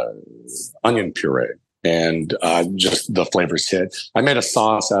onion puree. And just the flavors hit. I made a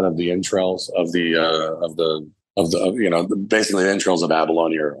sauce out of the entrails of basically the entrails of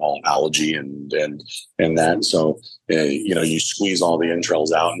abalone are all algae and that. So, you squeeze all the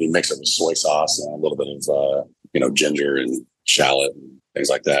entrails out and you mix it with soy sauce and a little bit of, ginger and shallot and things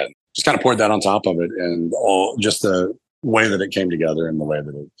like that. Just kind of poured that on top of it, and all just the way that it came together and the way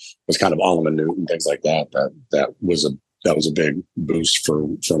that it was kind of all minute and things like that. That was a big boost for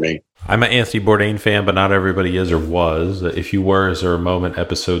me. I'm an Anthony Bourdain fan, but not everybody is or was. If you were, is there a moment,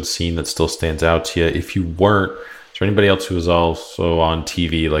 episode, scene that still stands out to you? If you weren't, is there anybody else who was also on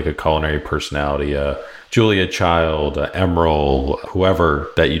TV, like a culinary personality, Julia Child, Emerald, whoever,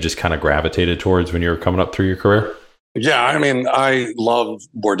 that you just kind of gravitated towards when you were coming up through your career? Yeah, I love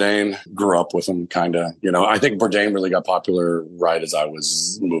Bourdain, grew up with him kind of, I think Bourdain really got popular right as I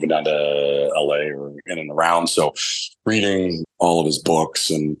was moving down to LA or in and around. So reading all of his books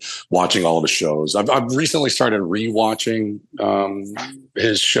and watching all of his shows. I've recently started rewatching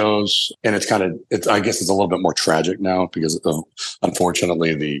his shows, and I guess it's a little bit more tragic now because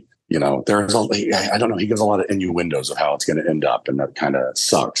unfortunately there's I don't know, he gives a lot of innuendos of how it's going to end up, and that kind of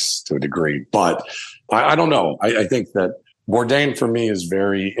sucks to a degree. But I don't know. I think that Bourdain for me is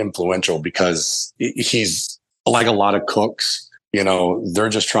very influential because he's like a lot of cooks. They're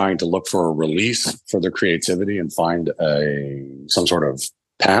just trying to look for a release for their creativity and find some sort of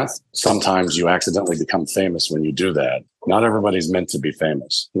path. Sometimes you accidentally become famous when you do that. Not everybody's meant to be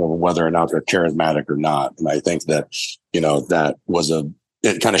famous, whether or not they're charismatic or not. And I think that, that was a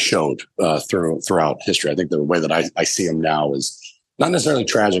it kind of showed throughout history. I think the way that I see him now is not necessarily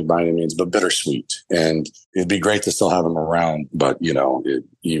tragic by any means, but bittersweet. And it'd be great to still have him around, but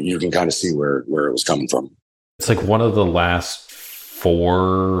you can kind of see where it was coming from. It's like one of the last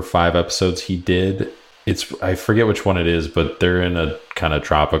 4 or 5 episodes he did. I forget which one it is, but they're in a kind of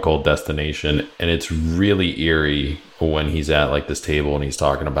tropical destination, and it's really eerie when he's at like this table and he's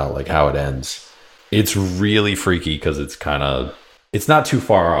talking about like how it ends. It's really freaky because it's not too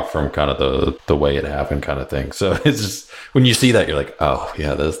far off from kind of the way it happened kind of thing. So it's just, when you see that, you're like, oh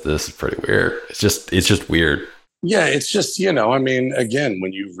yeah, this is pretty weird. It's just weird. Yeah, it's just, again,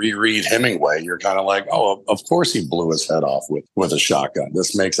 when you reread Hemingway, you're kind of like, oh, of course he blew his head off with a shotgun.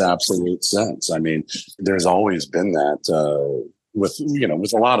 This makes absolute sense. I mean, there's always been that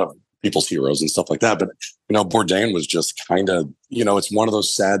with a lot of people's heroes and stuff like that. But, Bourdain was just kind of, it's one of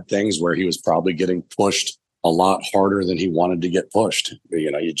those sad things where he was probably getting pushed a lot harder than he wanted to get pushed.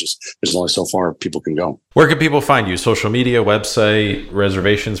 There's only so far people can go. Where can people find you? Social media, website,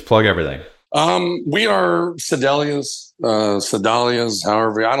 reservations, plug everything. We are Sedalia's,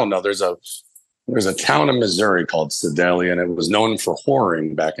 however, I don't know. There's a town in Missouri called Sedalia, and it was known for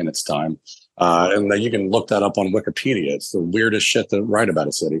whoring back in its time. And you can look that up on Wikipedia. It's the weirdest shit to write about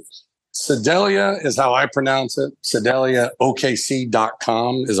a city. Sedalia is how I pronounce it.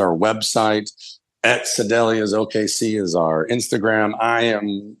 SedaliaOKC.com is our website. At Sedalia's OKC is our Instagram. I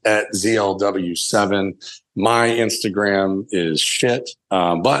am at ZLW7. My Instagram is shit,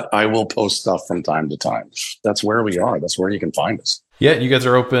 but I will post stuff from time to time. That's where we are. That's where you can find us. Yeah, you guys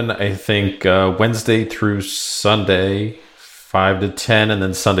are open, I think, Wednesday through Sunday, 5 to 10, and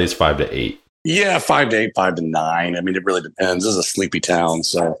then Sundays 5 to 8. Yeah, 5 to 8, 5 to 9. I mean, it really depends. This is a sleepy town,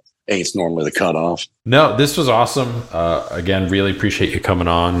 so 8's normally the cutoff. No, this was awesome. Again, really appreciate you coming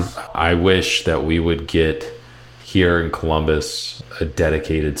on. I wish that we would get here in Columbus a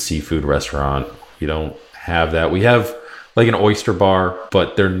dedicated seafood restaurant. We don't have that. We have like an oyster bar,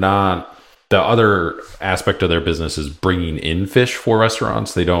 but they're not. The other aspect of their business is bringing in fish for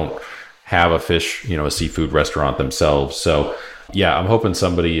restaurants. They don't have a fish, a seafood restaurant themselves. So yeah, I'm hoping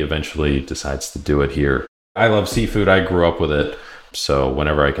somebody eventually decides to do it here. I love seafood. I grew up with it. So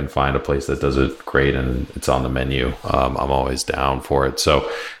whenever I can find a place that does it great and it's on the menu, I'm always down for it.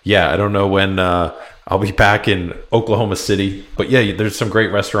 So yeah, I don't know when I'll be back in Oklahoma City, but yeah, there's some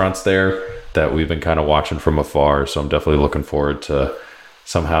great restaurants there that we've been kind of watching from afar. So I'm definitely looking forward to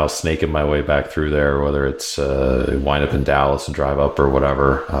somehow snaking my way back through there, whether it's wind up in Dallas and drive up or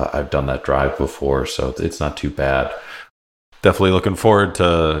whatever. I've done that drive before, so it's not too bad. Definitely looking forward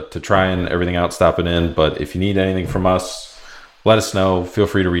to trying everything out, stopping in. But if you need anything from us, let us know. Feel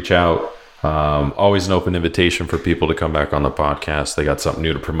free to reach out. Always an open invitation for people to come back on the podcast. They got something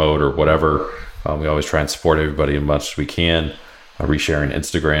new to promote or whatever. We always try and support everybody as much as we can. Resharing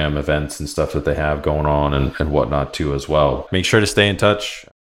Instagram events and stuff that they have going on and whatnot too as well. Make sure to stay in touch.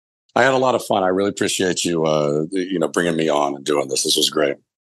 I had a lot of fun. I really appreciate you, bringing me on and doing this. This was great.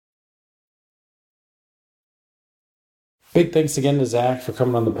 Big thanks again to Zach for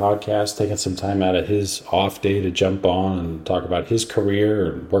coming on the podcast, taking some time out of his off day to jump on and talk about his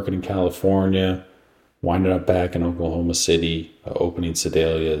career and working in California, winding up back in Oklahoma City, opening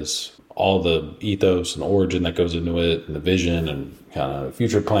Sedalia's, all the ethos and origin that goes into it and the vision and kind of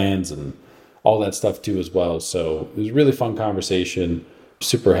future plans and all that stuff too as well. So it was a really fun conversation.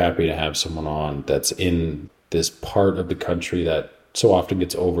 Super happy to have someone on that's in this part of the country that so often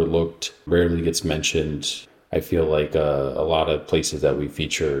gets overlooked, rarely gets mentioned. I feel like a lot of places that we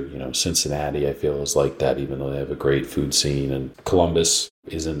feature, Cincinnati, I feel is like that, even though they have a great food scene. And Columbus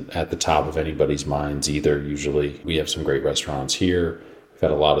isn't at the top of anybody's minds either. Usually we have some great restaurants here. We've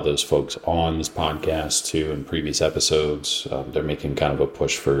had a lot of those folks on this podcast too in previous episodes. They're making kind of a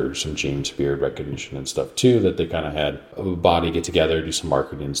push for some James Beard recognition and stuff too, that they kind of had a body get together, do some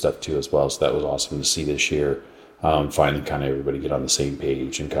marketing and stuff too as well. So that was awesome to see this year. Finally kind of everybody get on the same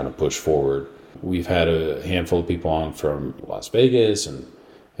page and kind of push forward. We've had a handful of people on from Las Vegas and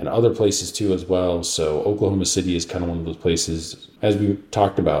other places too as well. So Oklahoma City is kind of one of those places, as we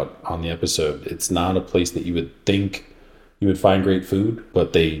talked about on the episode, it's not a place that you would think you would find great food,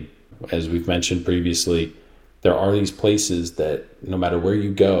 but as we've mentioned previously, there are these places that no matter where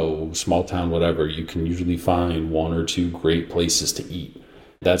you go, small town, whatever, you can usually find one or two great places to eat.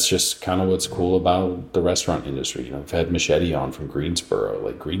 That's just kind of what's cool about the restaurant industry. I've had Machete on from Greensboro.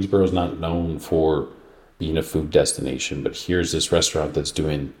 Like, Greensboro's not known for being a food destination, but here's this restaurant that's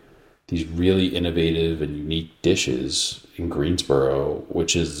doing these really innovative and unique dishes in Greensboro,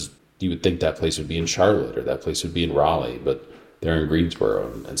 which is, you would think that place would be in Charlotte or that place would be in Raleigh, but they're in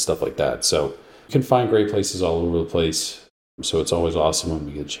Greensboro and stuff like that. So you can find great places all over the place. So it's always awesome when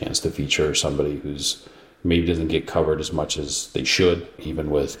we get a chance to feature somebody who's maybe doesn't get covered as much as they should, even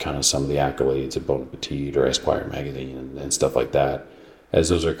with kind of some of the accolades at Bon Appetit or Esquire magazine and stuff like that, as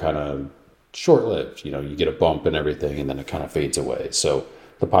those are kind of short-lived. You get a bump and everything, and then it kind of fades away. So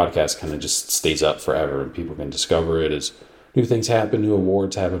the podcast kind of just stays up forever, and people can discover it as new things happen, new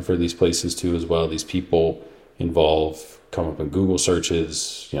awards happen for these places too as well. These people involved come up in Google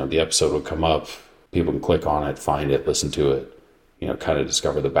searches. The episode will come up. People can click on it, find it, listen to it, kind of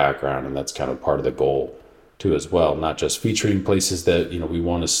discover the background. And that's kind of part of the goal too as well. Not just featuring places that, we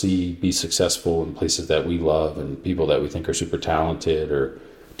want to see be successful, and places that we love and people that we think are super talented or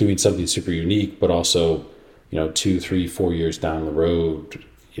doing something super unique, but also, 2, 3, 4 years down the road,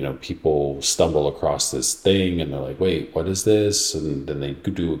 people stumble across this thing and they're like, wait, what is this? And then they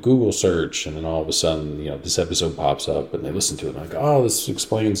do a Google search, and then all of a sudden, this episode pops up and they listen to it and like, oh, this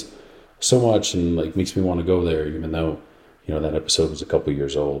explains so much and like makes me want to go there, even though, that episode was a couple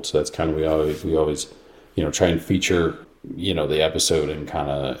years old. So that's kind of, we always, try and feature, the episode in kind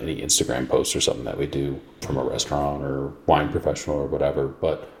of any Instagram post or something that we do from a restaurant or wine professional or whatever.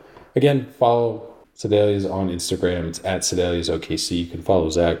 But again, follow Sedalia's on Instagram. It's at Sedalia's OKC. You can follow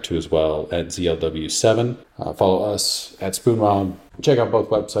Zach too as well at ZLW7. Follow us at Spoon Mob. Check out both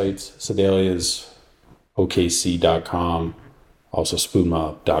websites, Sedalia's OKC.com, also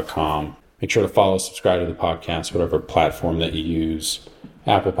spoonmob.com. Make sure to follow, subscribe to the podcast, whatever platform that you use.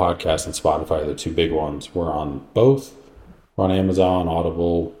 Apple Podcasts and Spotify are the two big ones. We're on both. We're on Amazon,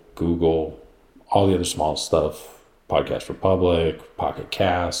 Audible, Google, all the other small stuff. Podcast Republic, Pocket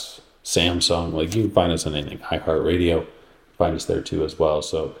Casts, Samsung. Like, you can find us on anything. iHeartRadio, find us there too as well.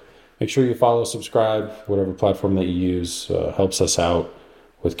 So make sure you follow, subscribe, whatever platform that you use. Helps us out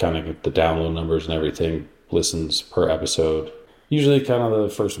with kind of the download numbers and everything, listens per episode. Usually kind of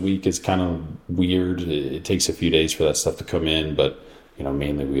the first week is kind of weird. It takes a few days for that stuff to come in, but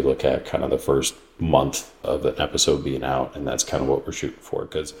mainly we look at kind of the first month of an episode being out, and that's kind of what we're shooting for,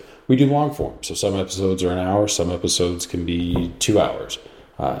 because we do long form. So some episodes are an hour, some episodes can be 2 hours,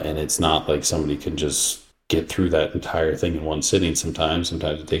 and it's not like somebody can just get through that entire thing in one sitting. Sometimes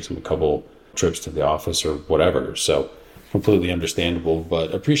it takes them a couple trips to the office or whatever. So completely understandable,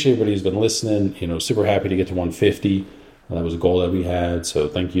 but appreciate everybody who's been listening. Super happy to get to 150. That was a goal that we had. So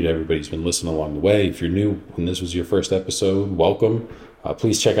thank you to everybody who's been listening along the way. If you're new and this was your first episode, welcome.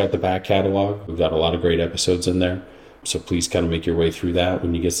 Please check out the back catalog. We've got a lot of great episodes in there. So please kind of make your way through that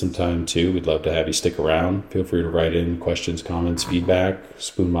when you get some time too. We'd love to have you stick around. Feel free to write in questions, comments, feedback,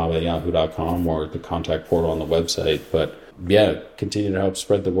 spoonmob@yahoo.com or the contact portal on the website. But yeah, continue to help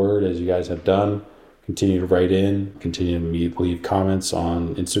spread the word as you guys have done. Continue to write in, continue to leave comments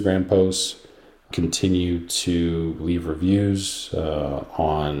on Instagram posts. Continue to leave reviews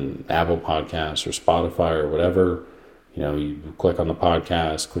on Apple Podcasts or Spotify or whatever. You click on the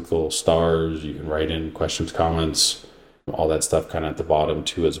podcast, click the little stars. You can write in questions, comments, all that stuff kind of at the bottom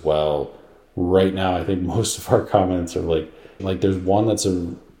too as well. Right now, I think most of our comments are like there's one that's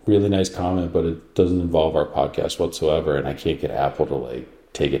a really nice comment, but it doesn't involve our podcast whatsoever. And I can't get Apple to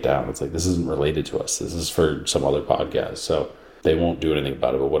take it down. It's like, this isn't related to us. This is for some other podcast. So they won't do anything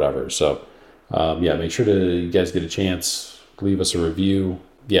about it, but whatever. So make sure you guys get a chance, leave us a review.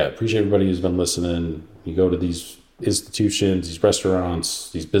 Appreciate everybody who's been listening. You go to these institutions, these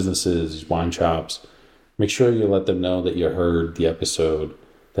restaurants, these businesses, these wine shops. Make sure you let them know that you heard the episode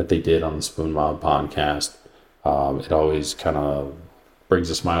that they did on the Spoon Mob podcast. It always kind of brings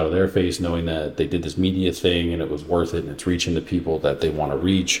a smile to their face knowing that they did this media thing and it was worth it, and it's reaching the people that they want to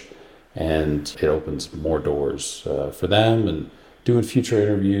reach, and it opens more doors for them, and doing future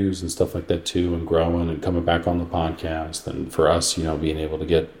interviews and stuff like that too, and growing and coming back on the podcast, and for us, being able to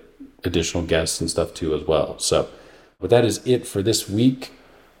get additional guests and stuff too as well. So, but that is it for this week.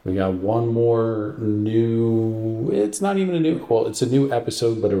 We got one more it's not even it's a new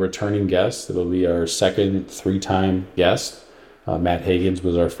episode, but a returning guest. It'll be our second 3-time guest. Matt Higgins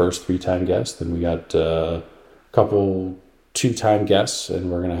was our first 3-time guest, and we got a couple 2-time guests,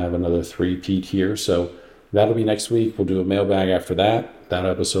 and we're going to have another 3-peat here. So that'll be next week. We'll do a mailbag after that. That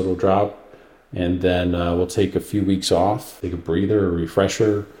episode will drop. And then we'll take a few weeks off, take a breather, a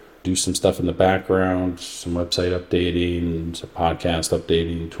refresher, do some stuff in the background, some website updating, some podcast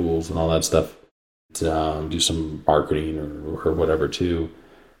updating tools and all that stuff. Do some marketing or whatever too.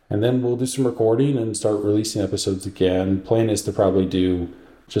 And then we'll do some recording and start releasing episodes again. Plan is to probably do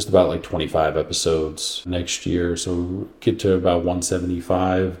just about 25 episodes next year. So get to about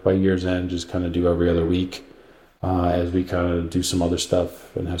 175 by year's end, just kind of do every other week as we kind of do some other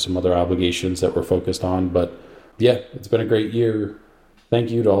stuff and have some other obligations that we're focused on. But yeah, it's been a great year. thank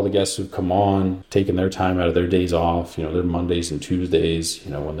you to all the guests who've come on, taking their time out of their days off, their Mondays and Tuesdays,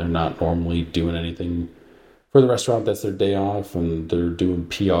 when they're not normally doing anything for the restaurant. That's their day off, and they're doing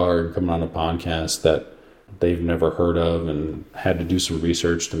PR and coming on a podcast that they've never heard of and had to do some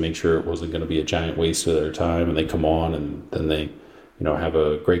research to make sure it wasn't going to be a giant waste of their time. And they come on and then they, have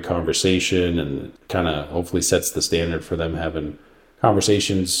a great conversation, and kind of hopefully sets the standard for them having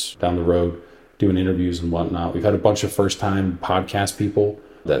conversations down the road, doing interviews and whatnot. We've had a bunch of first-time podcast people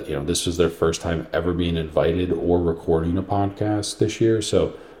that, this was their first time ever being invited or recording a podcast this year.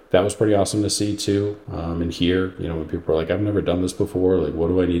 So that was pretty awesome to see too, and hear, when people are like, I've never done this before, like, what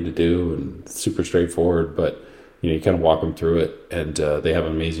do I need to do? And it's super straightforward, but, you kind of walk them through it, and they have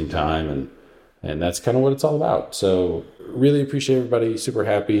an amazing time, and that's kind of what it's all about. So really appreciate everybody, super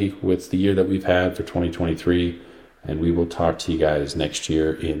happy with the year that we've had for 2023, and we will talk to you guys next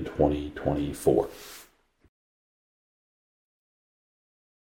year in 2024.